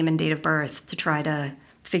on name and date of birth to try to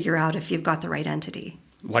figure out if you've got the right entity.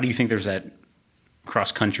 Why do you think there's that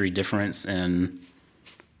cross-country difference in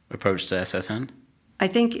approach to SSN? I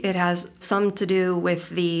think it has some to do with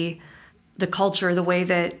the culture, the way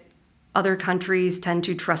that other countries tend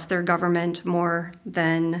to trust their government more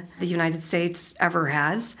than the United States ever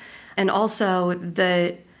has. And also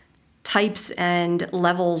the types and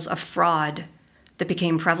levels of fraud that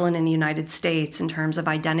became prevalent in the United States in terms of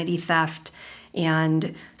identity theft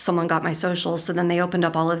and someone got my social, so then they opened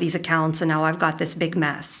up all of these accounts and now I've got this big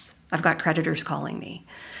mess. I've got creditors calling me.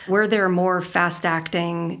 Were there more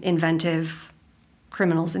fast-acting, inventive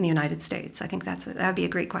criminals in the United States? I think that would be a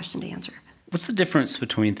great question to answer. What's the difference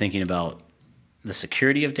between thinking about the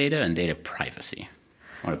security of data and data privacy?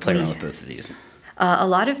 I want to play around with both of these. A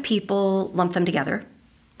lot of people lump them together.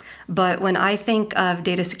 But when I think of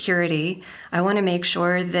data security, I want to make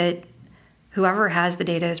sure that whoever has the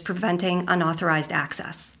data is preventing unauthorized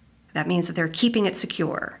access. That means that they're keeping it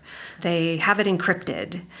secure. They have it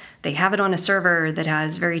encrypted. They have it on a server that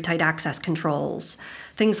has very tight access controls,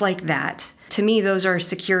 things like that. to me, those are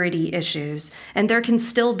security issues. And there can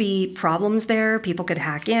still be problems there. People could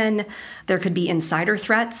hack in. There could be insider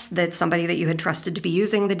threats that somebody that you had trusted to be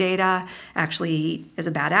using the data actually is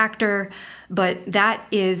a bad actor. But that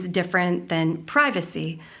is different than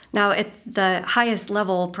privacy. Now, at the highest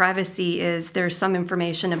level, privacy is there's some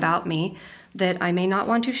information about me that I may not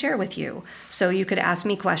want to share with you. So you could ask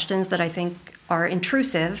me questions that I think are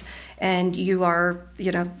intrusive, and you are,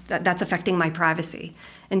 that's affecting my privacy.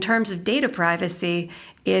 In terms of data privacy,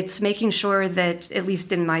 it's making sure that, at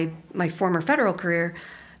least in my former federal career,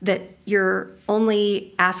 that you're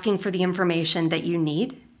only asking for the information that you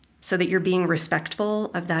need so that you're being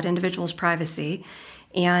respectful of that individual's privacy.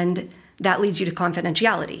 And that leads you to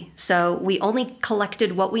confidentiality. So we only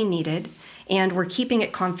collected what we needed, and we're keeping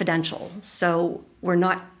it confidential. So we're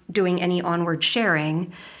not doing any onward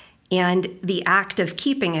sharing. And the act of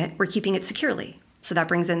keeping it, we're keeping it securely. So that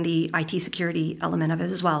brings in the IT security element of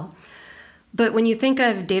it as well. But when you think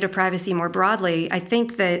of data privacy more broadly, I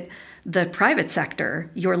think that the private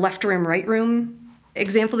sector, your left room, right room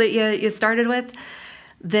example that you started with,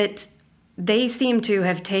 that they seem to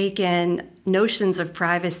have taken notions of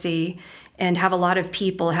privacy and have a lot of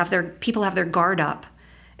people have their guard up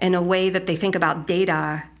in a way that they think about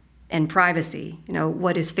data and privacy.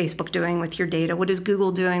 What is Facebook doing with your data? What is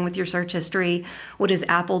Google doing with your search history? What is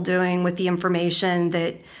Apple doing with the information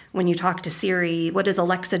that when you talk to Siri? What is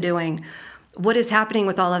Alexa doing? What is happening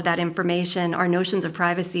with all of that information? Our notions of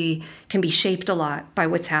privacy can be shaped a lot by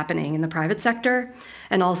what's happening in the private sector,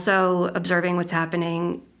 and also observing what's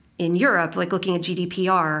happening in Europe, like looking at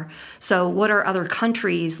GDPR. So what are other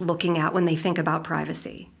countries looking at when they think about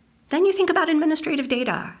privacy? Then you think about administrative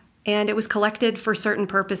data, and it was collected for certain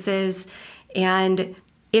purposes, and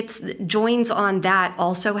its joins on that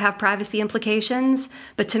also have privacy implications.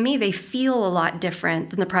 But to me, they feel a lot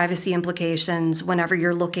different than the privacy implications whenever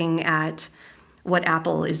you're looking at what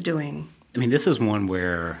Apple is doing. I mean, this is one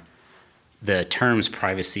where the terms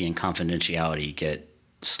privacy and confidentiality get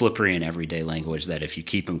slippery in everyday language that, if you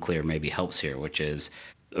keep them clear, maybe helps here, which is,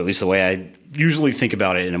 at least the way I usually think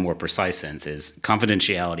about it in a more precise sense, is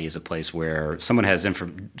confidentiality is a place where someone has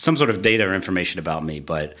some sort of data or information about me,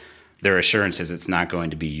 but their assurance is it's not going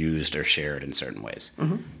to be used or shared in certain ways.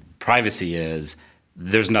 Mm-hmm. Privacy is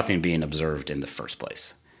there's nothing being observed in the first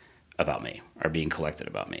place about me or being collected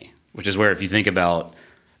about me, which is where, if you think about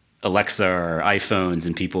Alexa or iPhones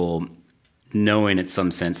and people knowing in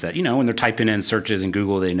some sense that, when they're typing in searches in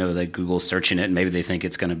Google, they know that Google's searching it, and maybe they think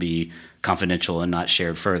it's going to be confidential and not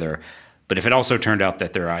shared further. But if it also turned out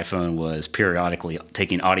that their iPhone was periodically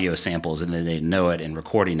taking audio samples and then they know it and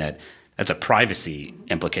recording it, that's a privacy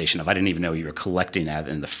implication of, I didn't even know you were collecting that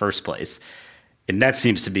in the first place. And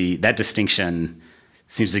that distinction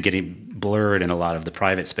seems to getting blurred in a lot of the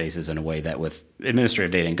private spaces in a way that with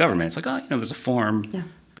administrative data and government, it's like, there's a form. Yeah.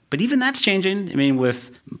 But even that's changing. I mean,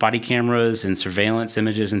 with body cameras and surveillance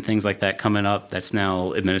images and things like that coming up, that's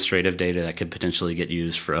now administrative data that could potentially get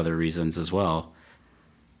used for other reasons as well.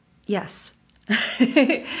 Yes.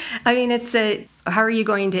 I mean, how are you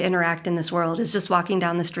going to interact in this world? Is just walking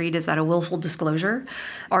down the street, is that a willful disclosure?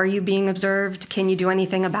 Are you being observed? Can you do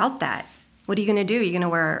anything about that? What are you going to do? Are you going to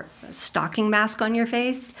wear a stocking mask on your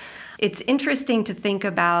face? It's interesting to think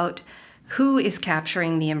about who is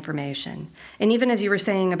capturing the information. And even as you were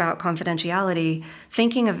saying about confidentiality,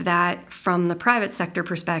 thinking of that from the private sector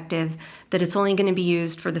perspective, that it's only going to be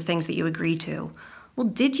used for the things that you agree to. Well,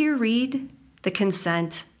 did you read the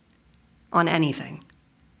consent on anything?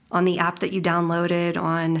 On the app that you downloaded,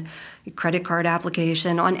 on your credit card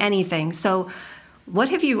application, on anything? So what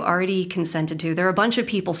have you already consented to? There are a bunch of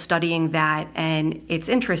people studying that, and it's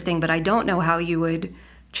interesting, but I don't know how you would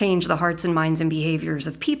change the hearts and minds and behaviors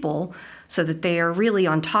of people so that they are really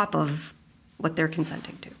on top of what they're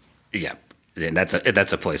consenting to. Yeah, and that's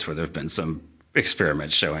a place where there have been some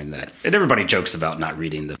experiments showing that. Yes. And everybody jokes about not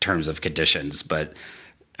reading the terms of conditions, but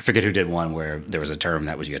I forget who did one where there was a term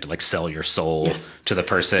that was you had to sell your soul to the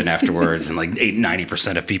person afterwards, and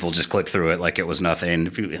 90% of people just click through it like it was nothing.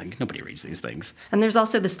 Nobody reads these things. And there's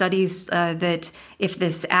also the studies that if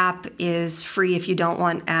this app is free, if you don't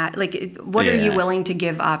want what are you willing to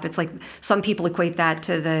give up? It's like some people equate that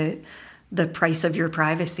to the price of your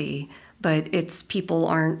privacy, but people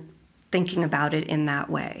aren't thinking about it in that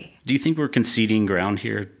way. Do you think we're conceding ground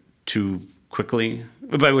here too quickly?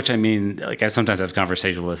 By which I mean, I sometimes have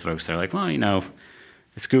conversations with folks that are like, well,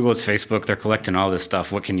 it's Google, it's Facebook, they're collecting all this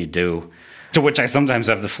stuff, what can you do? To which I sometimes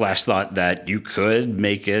have the flash thought that you could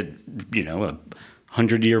make it, a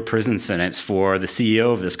 100-year prison sentence for the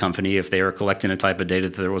CEO of this company if they were collecting a type of data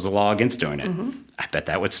that there was a law against doing it. Mm-hmm. I bet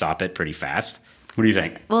that would stop it pretty fast. What do you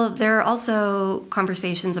think? Well, there are also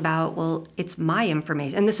conversations about, well, it's my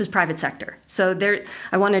information, and this is private sector. So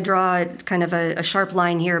I want to draw kind of a sharp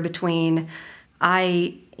line here between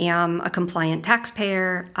I am a compliant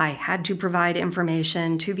taxpayer, I had to provide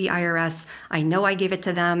information to the IRS, I know I gave it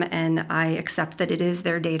to them, and I accept that it is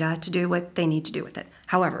their data to do what they need to do with it.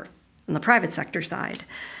 However, on the private sector side,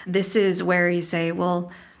 this is where you say,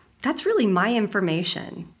 well, that's really my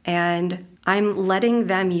information, and I'm letting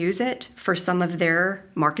them use it for some of their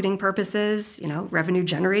marketing purposes, revenue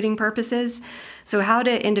generating purposes. So how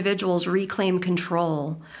do individuals reclaim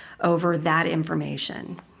control over that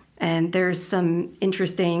information? And there's some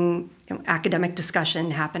interesting academic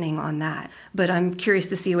discussion happening on that. But I'm curious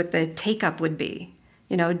to see what the take-up would be.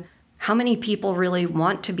 How many people really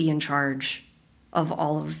want to be in charge of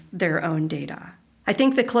all of their own data? I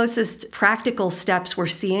think the closest practical steps we're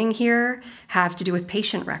seeing here have to do with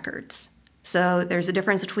patient records. So there's a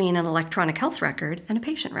difference between an electronic health record and a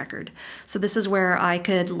patient record. So this is where I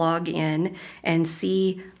could log in and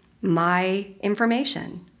see my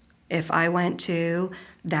information. If I went to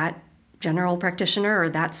that general practitioner or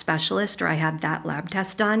that specialist, or I had that lab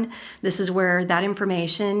test done, this is where that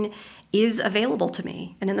information is available to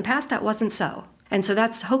me. And in the past, that wasn't so. And so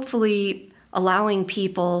that's hopefully allowing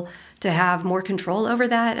people to have more control over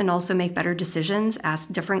that and also make better decisions,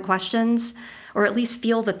 ask different questions, or at least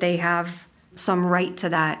feel that they have some right to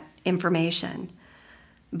that information.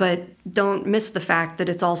 But don't miss the fact that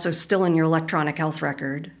it's also still in your electronic health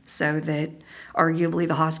record, so that arguably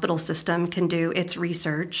the hospital system can do its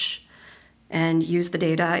research and use the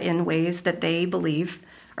data in ways that they believe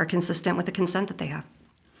are consistent with the consent that they have.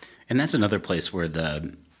 And that's another place where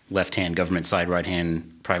the left-hand government side,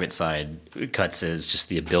 right-hand private side cuts, is just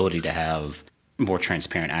the ability to have more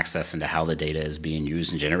transparent access into how the data is being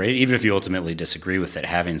used and generated. Even if you ultimately disagree with it,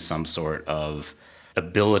 having some sort of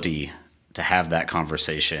ability to have that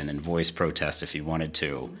conversation and voice protest if you wanted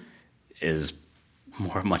to is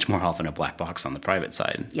much more often a black box on the private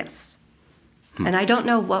side. Yes. And I don't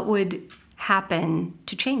know what would happen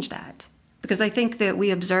to change that. Because I think that we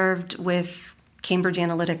observed with Cambridge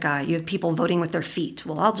Analytica, you have people voting with their feet.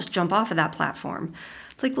 Well, I'll just jump off of that platform.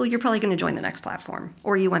 It's like, well, you're probably going to join the next platform,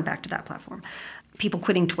 or you went back to that platform. People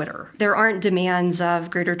quitting Twitter. There aren't demands of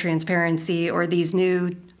greater transparency or these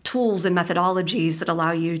new tools and methodologies that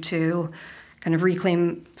allow you to kind of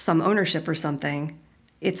reclaim some ownership or something.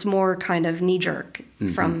 It's more kind of knee-jerk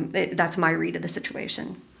that's my read of the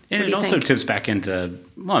situation. And it also tips back into,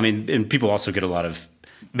 and people also get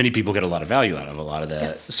many people get a lot of value out of a lot of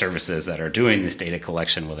the services that are doing this data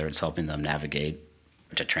collection, whether it's helping them navigate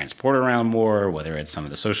to transport around more, whether it's some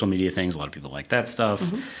of the social media things. A lot of people like that stuff,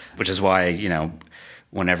 which is why,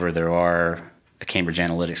 whenever there are a Cambridge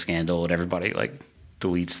Analytica scandal and everybody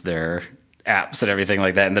deletes their apps and everything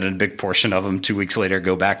like that, and then a big portion of them 2 weeks later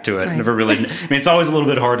go back to it. Right. Never really, it's always a little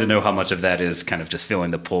bit hard to know how much of that is kind of just feeling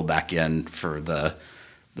the pull back in for the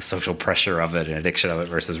social pressure of it and addiction of it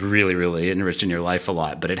versus really, really enriching your life a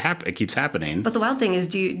lot. But it keeps happening. But the wild thing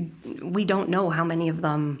is, we don't know how many of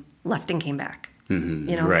them left and came back.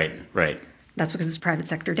 Right. That's because it's private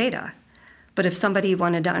sector data. But if somebody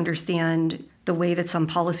wanted to understand the way that some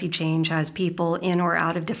policy change has people in or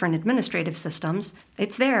out of different administrative systems,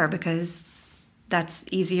 it's there because that's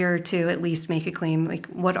easier to at least make a claim. Like,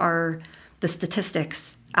 what are the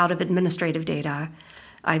statistics out of administrative data,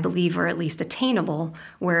 I believe, are at least attainable,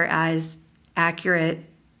 whereas accurate,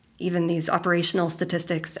 even these operational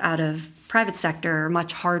statistics out of private sector are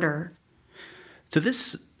much harder. So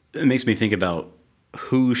this makes me think about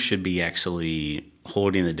who should be actually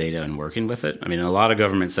holding the data and working with it. In a lot of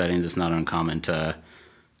government settings, it's not uncommon to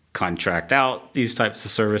contract out these types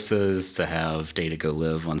of services, to have data go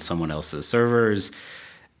live on someone else's servers.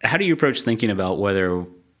 How do you approach thinking about whether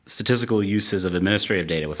statistical uses of administrative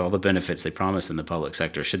data with all the benefits they promise in the public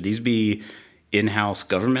sector, should these be in-house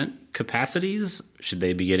government capacities? Should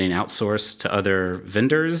they be getting outsourced to other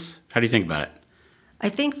vendors? How do you think about it? I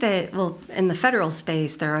think that, in the federal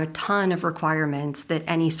space, there are a ton of requirements that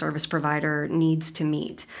any service provider needs to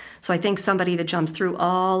meet. So I think somebody that jumps through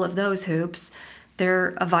all of those hoops,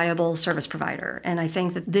 they're a viable service provider. And I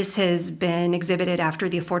think that this has been exhibited after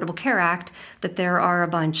the Affordable Care Act, that there are a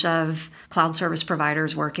bunch of cloud service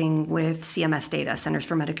providers working with CMS data, Centers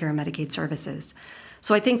for Medicare and Medicaid Services.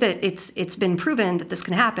 So I think that it's been proven that this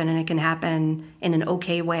can happen, and it can happen in an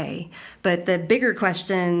okay way. But the bigger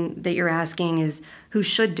question that you're asking is, who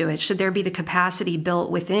should do it? Should there be the capacity built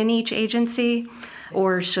within each agency,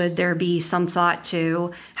 or should there be some thought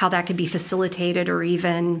to how that could be facilitated or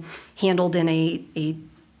even handled in a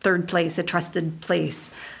third place, a trusted place?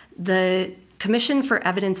 The Commission for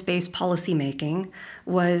Evidence-Based Policymaking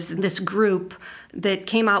was this group that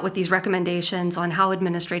came out with these recommendations on how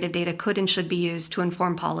administrative data could and should be used to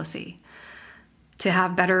inform policy, to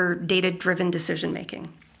have better data-driven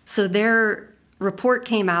decision-making. So their report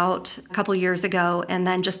came out a couple years ago, and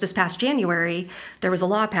then just this past January, there was a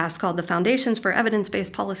law passed called the Foundations for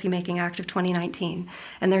Evidence-Based Policymaking Act of 2019.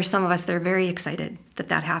 And there's some of us that are very excited that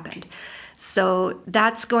that happened. So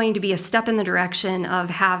that's going to be a step in the direction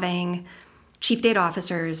of having chief data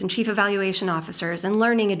officers and chief evaluation officers and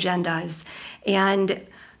learning agendas. And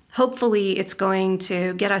hopefully it's going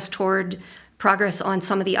to get us toward progress on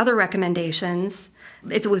some of the other recommendations.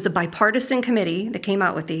 It was a bipartisan committee that came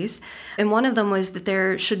out with these, and one of them was that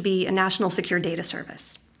there should be a National Secure Data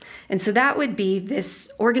Service. And so that would be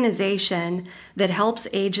this organization that helps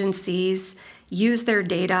agencies use their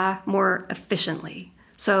data more efficiently.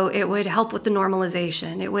 So it would help with the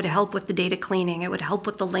normalization, it would help with the data cleaning, it would help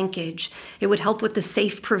with the linkage, it would help with the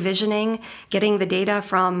safe provisioning, getting the data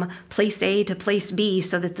from place A to place B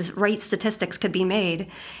so that the right statistics could be made.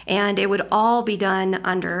 And it would all be done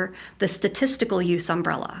under the statistical use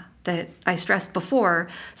umbrella that I stressed before,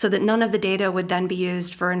 so that none of the data would then be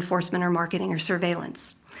used for enforcement or marketing or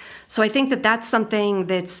surveillance. So I think that that's something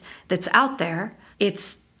that's out there.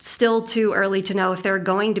 It's still too early to know if there are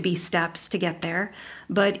going to be steps to get there.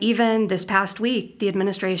 But even this past week, the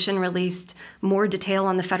administration released more detail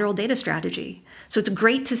on the federal data strategy. So it's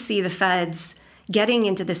great to see the feds getting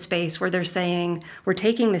into this space where they're saying, we're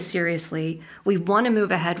taking this seriously, we want to move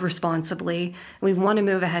ahead responsibly, we want to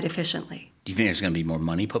move ahead efficiently. Do you think there's going to be more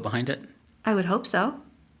money put behind it? I would hope so.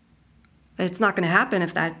 But it's not going to happen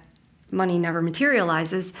if that money never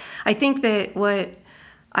materializes. I think that what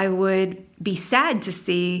I would be sad to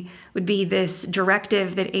see would be this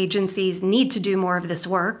directive that agencies need to do more of this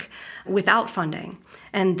work without funding.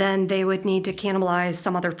 And then they would need to cannibalize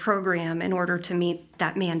some other program in order to meet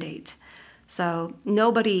that mandate. So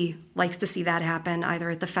nobody likes to see that happen either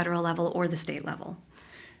at the federal level or the state level.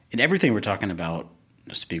 And everything we're talking about,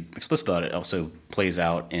 just to be explicit about it, also plays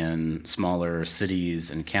out in smaller cities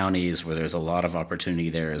and counties where there's a lot of opportunity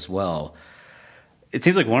there as well. It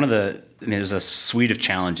seems like there's a suite of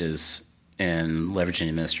challenges in leveraging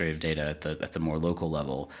administrative data at the more local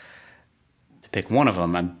level. To pick one of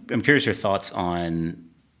them, I'm curious your thoughts on,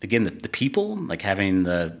 again, the people, like having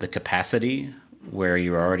the capacity where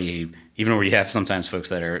you're already, even where you have sometimes folks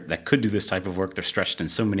that could do this type of work, they're stretched in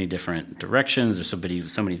so many different directions, there's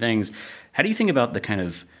so many things. How do you think about the kind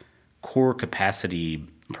of core capacity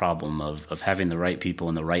problem of having the right people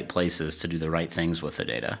in the right places to do the right things with the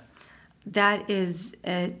data? That is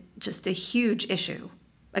just a huge issue.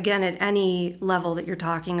 Again, at any level that you're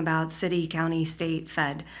talking about, city, county, state,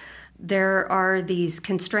 fed, there are these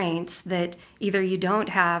constraints that either you don't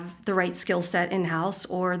have the right skill set in-house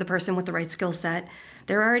or the person with the right skill set,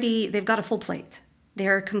 they've got a full plate.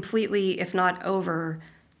 They're completely, if not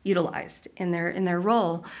over-utilized in their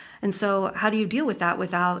role. And so how do you deal with that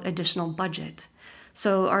without additional budget?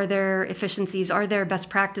 So are there efficiencies? Are there best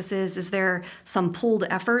practices? Is there some pooled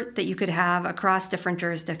effort that you could have across different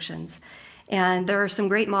jurisdictions? And there are some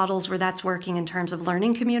great models where that's working in terms of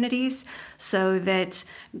learning communities so that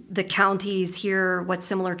the counties hear what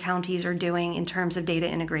similar counties are doing in terms of data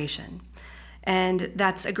integration. And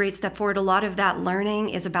that's a great step forward. A lot of that learning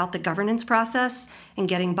is about the governance process and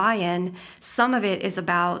getting buy-in. Some of it is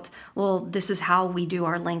about, well, this is how we do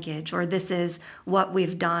our linkage, or this is what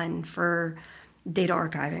we've done for data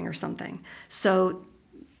archiving or something. So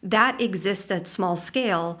that exists at small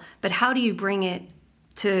scale, but how do you bring it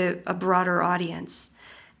to a broader audience?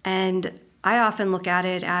 And I often look at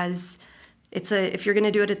it as if you're going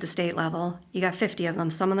to do it at the state level, you got 50 of them.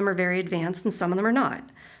 Some of them are very advanced and some of them are not.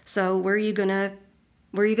 So where are you going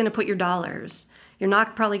to put your dollars? You're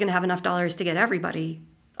not probably going to have enough dollars to get everybody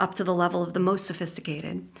up to the level of the most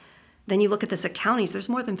sophisticated. Then you look at this at counties, there's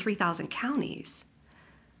more than 3,000 counties.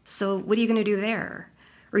 So what are you going to do there?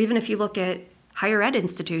 Or even if you look at higher ed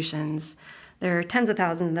institutions, there are tens of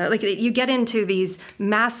thousands. Like, you get into these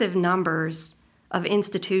massive numbers of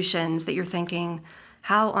institutions that you're thinking,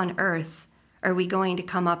 how on earth are we going to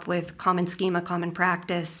come up with common schema, common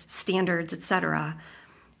practice, standards, et cetera?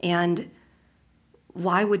 And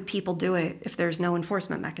why would people do it if there's no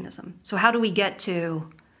enforcement mechanism? So how do we get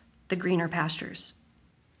to the greener pastures?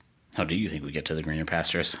 How do you think we get to the greener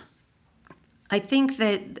pastures? I think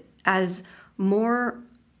that as more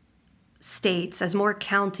states, as more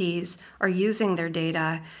counties are using their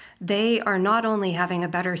data, they are not only having a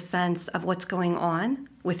better sense of what's going on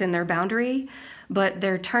within their boundary, but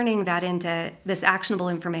they're turning that into this actionable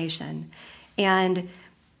information. And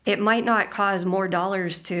It might not cause more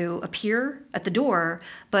dollars to appear at the door,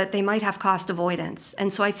 but they might have cost avoidance.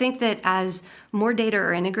 And so I think that as more data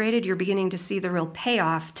are integrated, you're beginning to see the real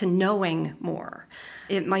payoff to knowing more.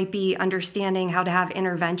 It might be understanding how to have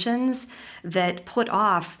interventions that put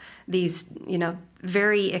off these,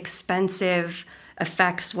 very expensive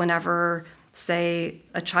effects whenever, say,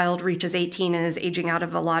 a child reaches 18 and is aging out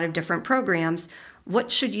of a lot of different programs.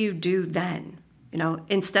 What should you do then?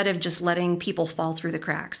 Instead of just letting people fall through the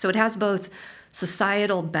cracks. So it has both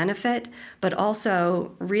societal benefit, but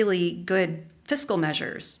also really good fiscal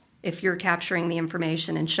measures if you're capturing the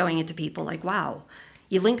information and showing it to people like, wow,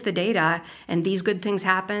 you link the data and these good things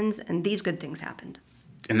happened and these good things happened.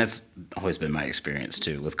 And that's always been my experience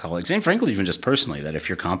too with colleagues, and frankly, even just personally, that if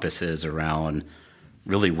your compass is around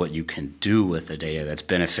really what you can do with the data that's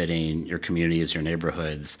benefiting your communities, your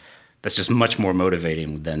neighborhoods, that's just much more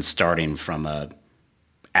motivating than starting from a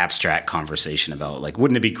abstract conversation about, like,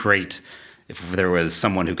 wouldn't it be great if there was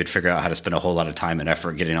someone who could figure out how to spend a whole lot of time and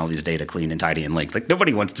effort getting all these data clean and tidy and linked? Like,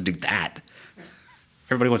 nobody wants to do that.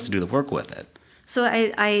 Everybody wants to do the work with it. So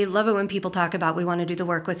I love it when people talk about we want to do the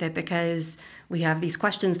work with it because we have these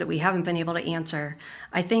questions that we haven't been able to answer.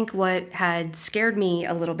 I think what had scared me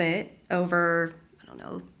a little bit over,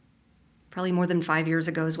 probably more than 5 years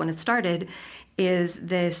ago is when it started, is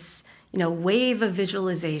this, wave of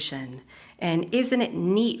visualization. And isn't it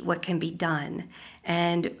neat what can be done?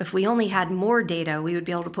 And if we only had more data, we would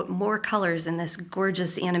be able to put more colors in this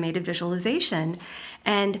gorgeous animated visualization.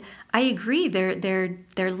 And I agree,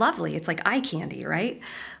 they're lovely. It's like eye candy, right?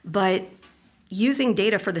 But using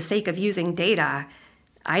data for the sake of using data,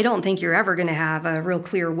 I don't think you're ever going to have a real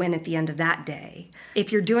clear win at the end of that day.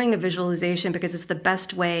 If you're doing a visualization because it's the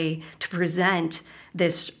best way to present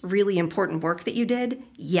this really important work that you did,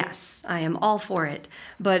 yes, I am all for it.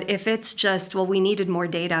 But if it's just, well, we needed more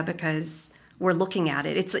data because we're looking at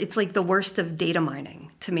it, it's like the worst of data mining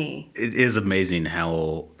to me. It is amazing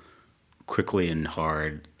how quickly and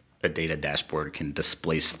hard a data dashboard can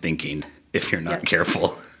displace thinking if you're not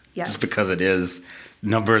careful. Yes. Just because it is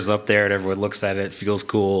numbers up there and everyone looks at it, feels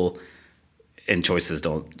cool, and choices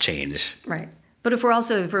don't change. Right. But if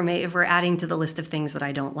we're adding to the list of things that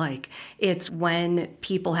I don't like, it's when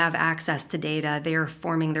people have access to data, they're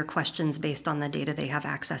forming their questions based on the data they have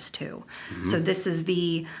access to. Mm-hmm. So this is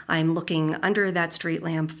I'm looking under that street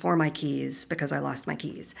lamp for my keys because I lost my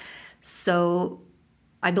keys. So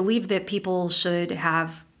I believe that people should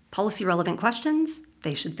have policy relevant questions.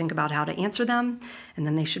 They should think about how to answer them, and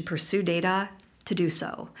then they should pursue data to do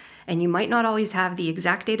so. And you might not always have the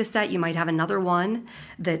exact data set. You might have another one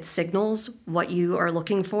that signals what you are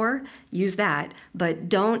looking for. Use that, but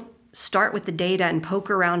don't start with the data and poke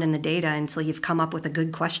around in the data until you've come up with a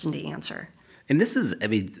good question to answer. And this is,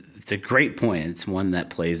 it's a great point. It's one that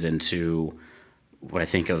plays into what I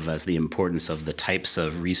think of as the importance of the types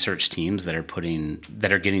of research teams that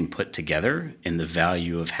are getting put together, and the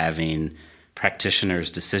value of having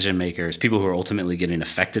practitioners, decision makers, people who are ultimately getting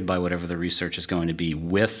affected by whatever the research is going to be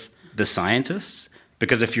with the scientists.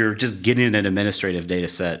 Because if you're just getting an administrative data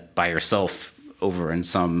set by yourself over in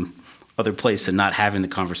some other place and not having the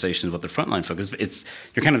conversations with the frontline folks,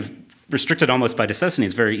 you're kind of restricted almost by necessity.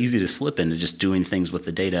 It's very easy to slip into just doing things with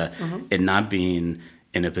the data and not being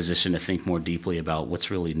in a position to think more deeply about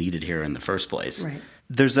what's really needed here in the first place. Right.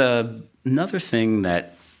 There's another thing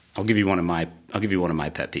that I'll give you one of my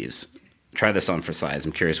pet peeves. Try this on for size.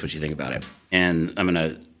 I'm curious what you think about it. And I'm going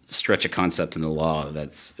to stretch a concept in the law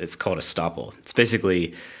it's called estoppel. It's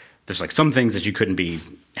basically, there's like some things that you couldn't be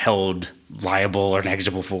held liable or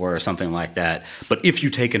negligible for or something like that. But if you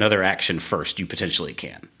take another action first, you potentially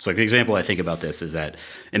can. So like the example I think about this is that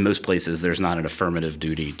in most places, there's not an affirmative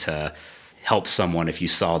duty to help someone if you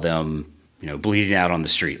saw them, bleeding out on the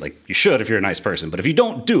street. Like you should if you're a nice person. But if you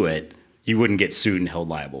don't do it, you wouldn't get sued and held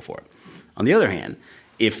liable for it. On the other hand,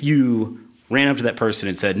 if you ran up to that person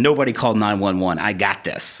and said, nobody called 911, I got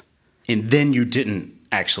this, and then you didn't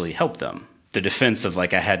actually help them, the defense of I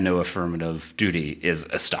had no affirmative duty is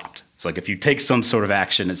stopped. So if you take some sort of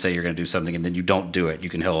action and say you're going to do something and then you don't do it,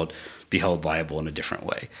 you can be held liable in a different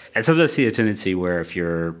way. And sometimes I see a tendency where if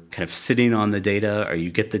you're kind of sitting on the data or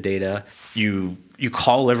you get the data, you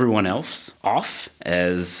call everyone else off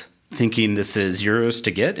as thinking this is yours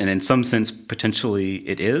to get, and in some sense, potentially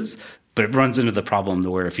it is. But it runs into the problem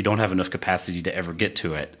where if you don't have enough capacity to ever get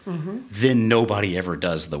to it, then nobody ever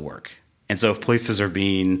does the work. And so if places are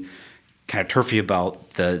being kind of turfy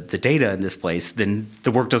about the data in this place, then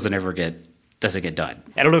the work doesn't get done.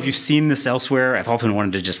 I don't know if you've seen this elsewhere. I've often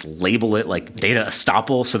wanted to just label it like data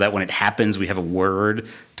estoppel so that when it happens, we have a word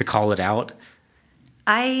to call it out.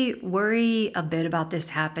 I worry a bit about this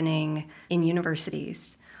happening in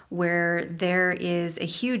universities where there is a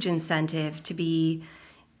huge incentive to be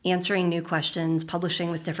answering new questions,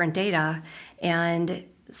 publishing with different data, and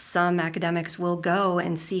some academics will go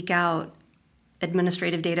and seek out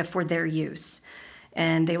administrative data for their use.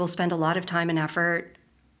 And they will spend a lot of time and effort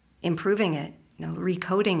improving it,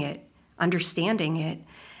 recoding it, understanding it,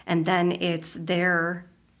 and then it's their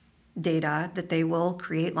data that they will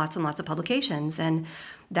create lots and lots of publications. And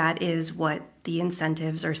that is what the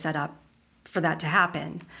incentives are set up for that to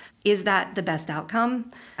happen. Is that the best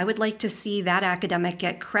outcome? I would like to see that academic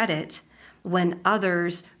get credit when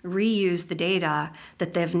others reuse the data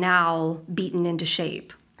that they've now beaten into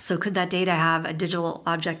shape. So could that data have a digital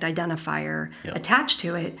object identifier attached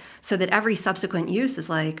to it so that every subsequent use is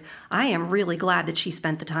like, I am really glad that she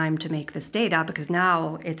spent the time to make this data because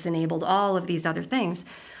now it's enabled all of these other things.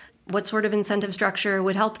 What sort of incentive structure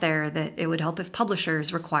would help there? That it would help if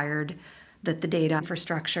publishers required that the data for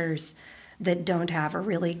structures that don't have a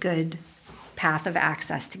really good path of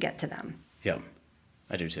access to get to them. Yeah,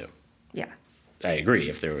 I do too. Yeah. I agree.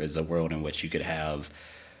 If there was a world in which you could have,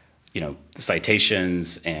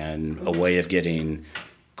 citations and a way of getting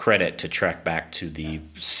credit to track back to the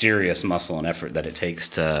serious muscle and effort that it takes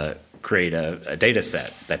to create a data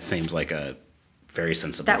set, that seems like a very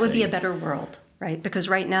sensible thing. That would be a better world, right? Because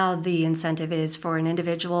right now the incentive is for an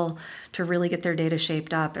individual to really get their data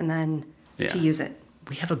shaped up and then to use it.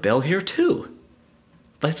 We have a bell here too.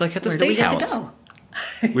 That's like at the Where State do we get House. to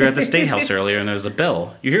go? We were at the State House earlier and there's a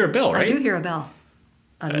bell. You hear a bell, right? I do hear a bell.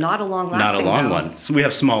 Not a long-lasting Not a long bell. one. So we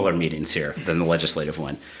have smaller meetings here than the legislative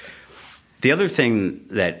one. The other thing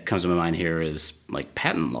that comes to my mind here is like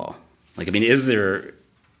patent law.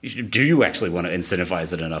 Do you actually want to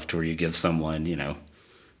incentivize it enough to where you give someone,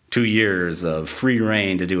 2 years of free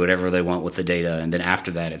reign to do whatever they want with the data, and then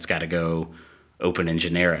after that it's got to go open and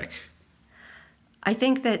generic? I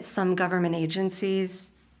think that some government agencies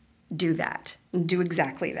do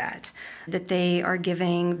exactly that they are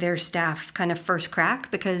giving their staff kind of first crack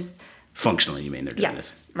because... Functionally, you mean they're doing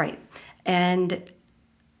this? Yes, right. And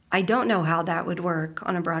I don't know how that would work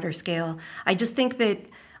on a broader scale. I just think that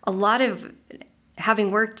a lot of, having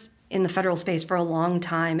worked in the federal space for a long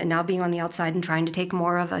time and now being on the outside and trying to take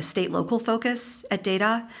more of a state-local focus at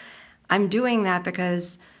data, I'm doing that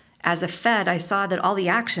because as a Fed, I saw that all the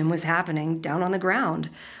action was happening down on the ground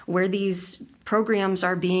where these programs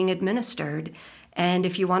are being administered. And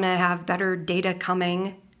if you want to have better data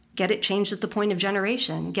coming, get it changed at the point of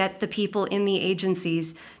generation. Get the people in the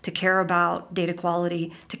agencies to care about data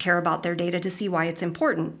quality, to care about their data, to see why it's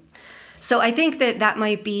important. So I think that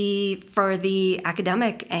might be for the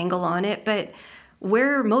academic angle on it, but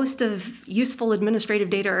where most of useful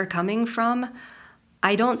administrative data are coming from,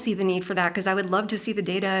 I don't see the need for that because I would love to see the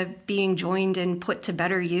data being joined and put to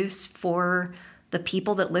better use for the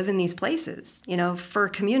people that live in these places, for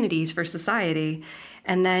communities, for society.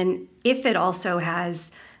 And then if it also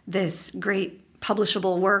has this great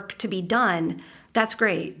publishable work to be done, that's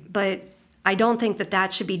great. But I don't think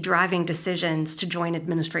that should be driving decisions to join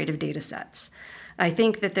administrative data sets. I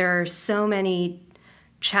think that there are so many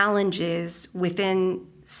challenges within,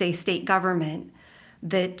 say, state government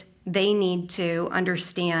that they need to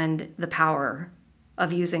understand the power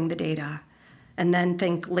of using the data and then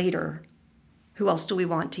think later, who else do we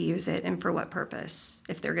want to use it and for what purpose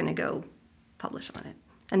if they're going to go publish on it?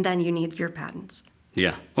 And then you need your patents.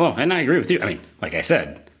 Yeah. Well, and I agree with you. I mean, like I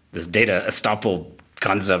said, this data estoppel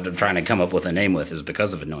concept of trying to come up with a name with is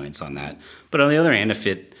because of annoyance on that. But on the other hand, if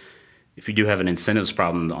you do have an incentives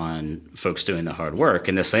problem on folks doing the hard work,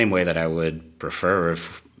 in the same way that I would prefer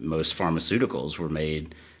if most pharmaceuticals were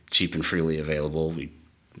made cheap and freely available, we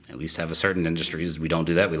at least have a certain industries. We don't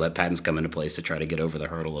do that. We let patents come into place to try to get over the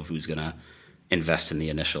hurdle of who's going to invest in the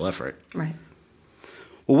initial effort. Right.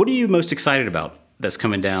 Well, what are you most excited about that's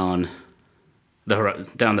coming down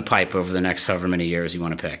the pipe over the next however many years you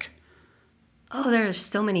want to pick? Oh, there's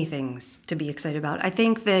so many things to be excited about. I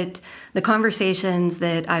think that the conversations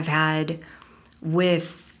that I've had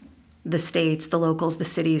with the states, the locals, the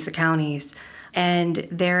cities, the counties, and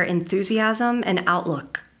their enthusiasm and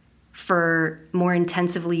outlook for more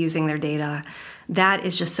intensively using their data, that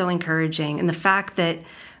is just so encouraging. And the fact that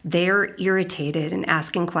they're irritated and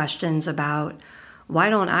asking questions about, why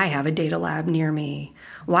don't I have a data lab near me?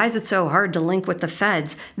 Why is it so hard to link with the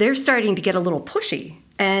feds? They're starting to get a little pushy.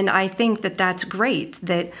 And I think that that's great,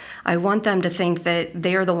 that I want them to think that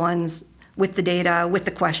they're the ones with the data, with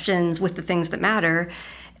the questions, with the things that matter,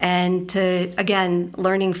 and to, again,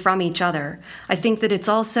 learning from each other. I think that it's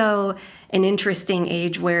also an interesting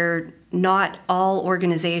age where not all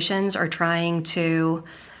organizations are trying to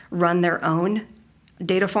run their own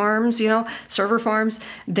data farms, server farms,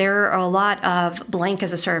 there are a lot of blank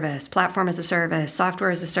as a service, platform as a service, software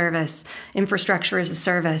as a service, infrastructure as a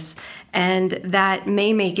service, and that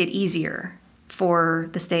may make it easier for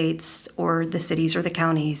the states or the cities or the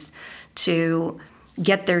counties to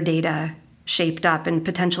get their data shaped up and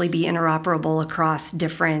potentially be interoperable across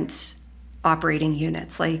different operating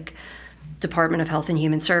units like Department of Health and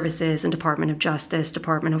Human Services and Department of Justice,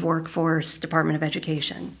 Department of Workforce, Department of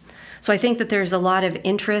Education. So I think that there's a lot of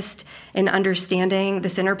interest in understanding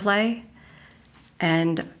this interplay,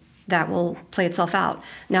 and that will play itself out.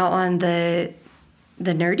 Now, on the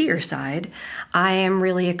nerdier side, I am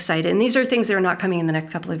really excited, and these are things that are not coming in the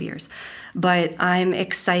next couple of years, but I'm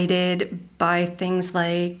excited by things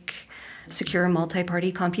like secure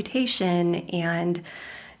multi-party computation and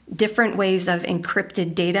different ways of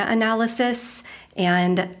encrypted data analysis,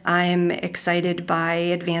 and I'm excited by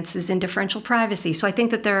advances in differential privacy. So I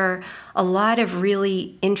think that there are a lot of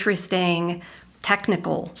really interesting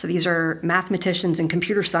technical, so these are mathematicians and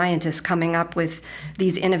computer scientists coming up with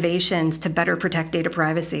these innovations to better protect data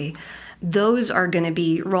privacy. Those are going to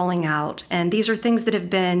be rolling out, and these are things that have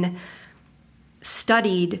been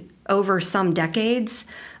studied over some decades,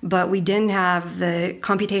 but we didn't have the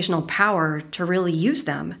computational power to really use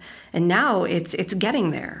them. And now it's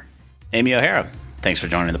getting there. Amy O'Hara, thanks for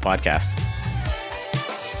joining the podcast.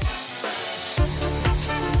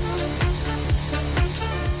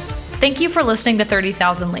 Thank you for listening to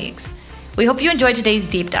 30,000 Leagues. We hope you enjoyed today's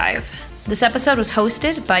deep dive. This episode was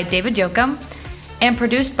hosted by David Jochum and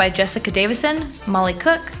produced by Jessica Davison, Molly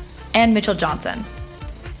Cook, and Mitchell Johnson.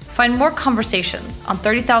 Find more conversations on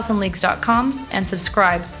 30,000leagues.com and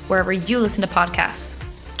subscribe wherever you listen to podcasts.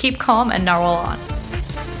 Keep calm and now roll on.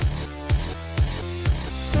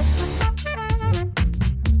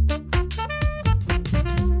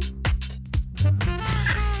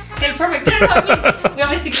 Okay, perfect. We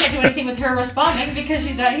obviously can't do anything with her responding because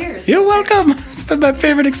she's not here. So. You're welcome. It's been my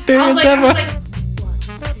favorite experience ever.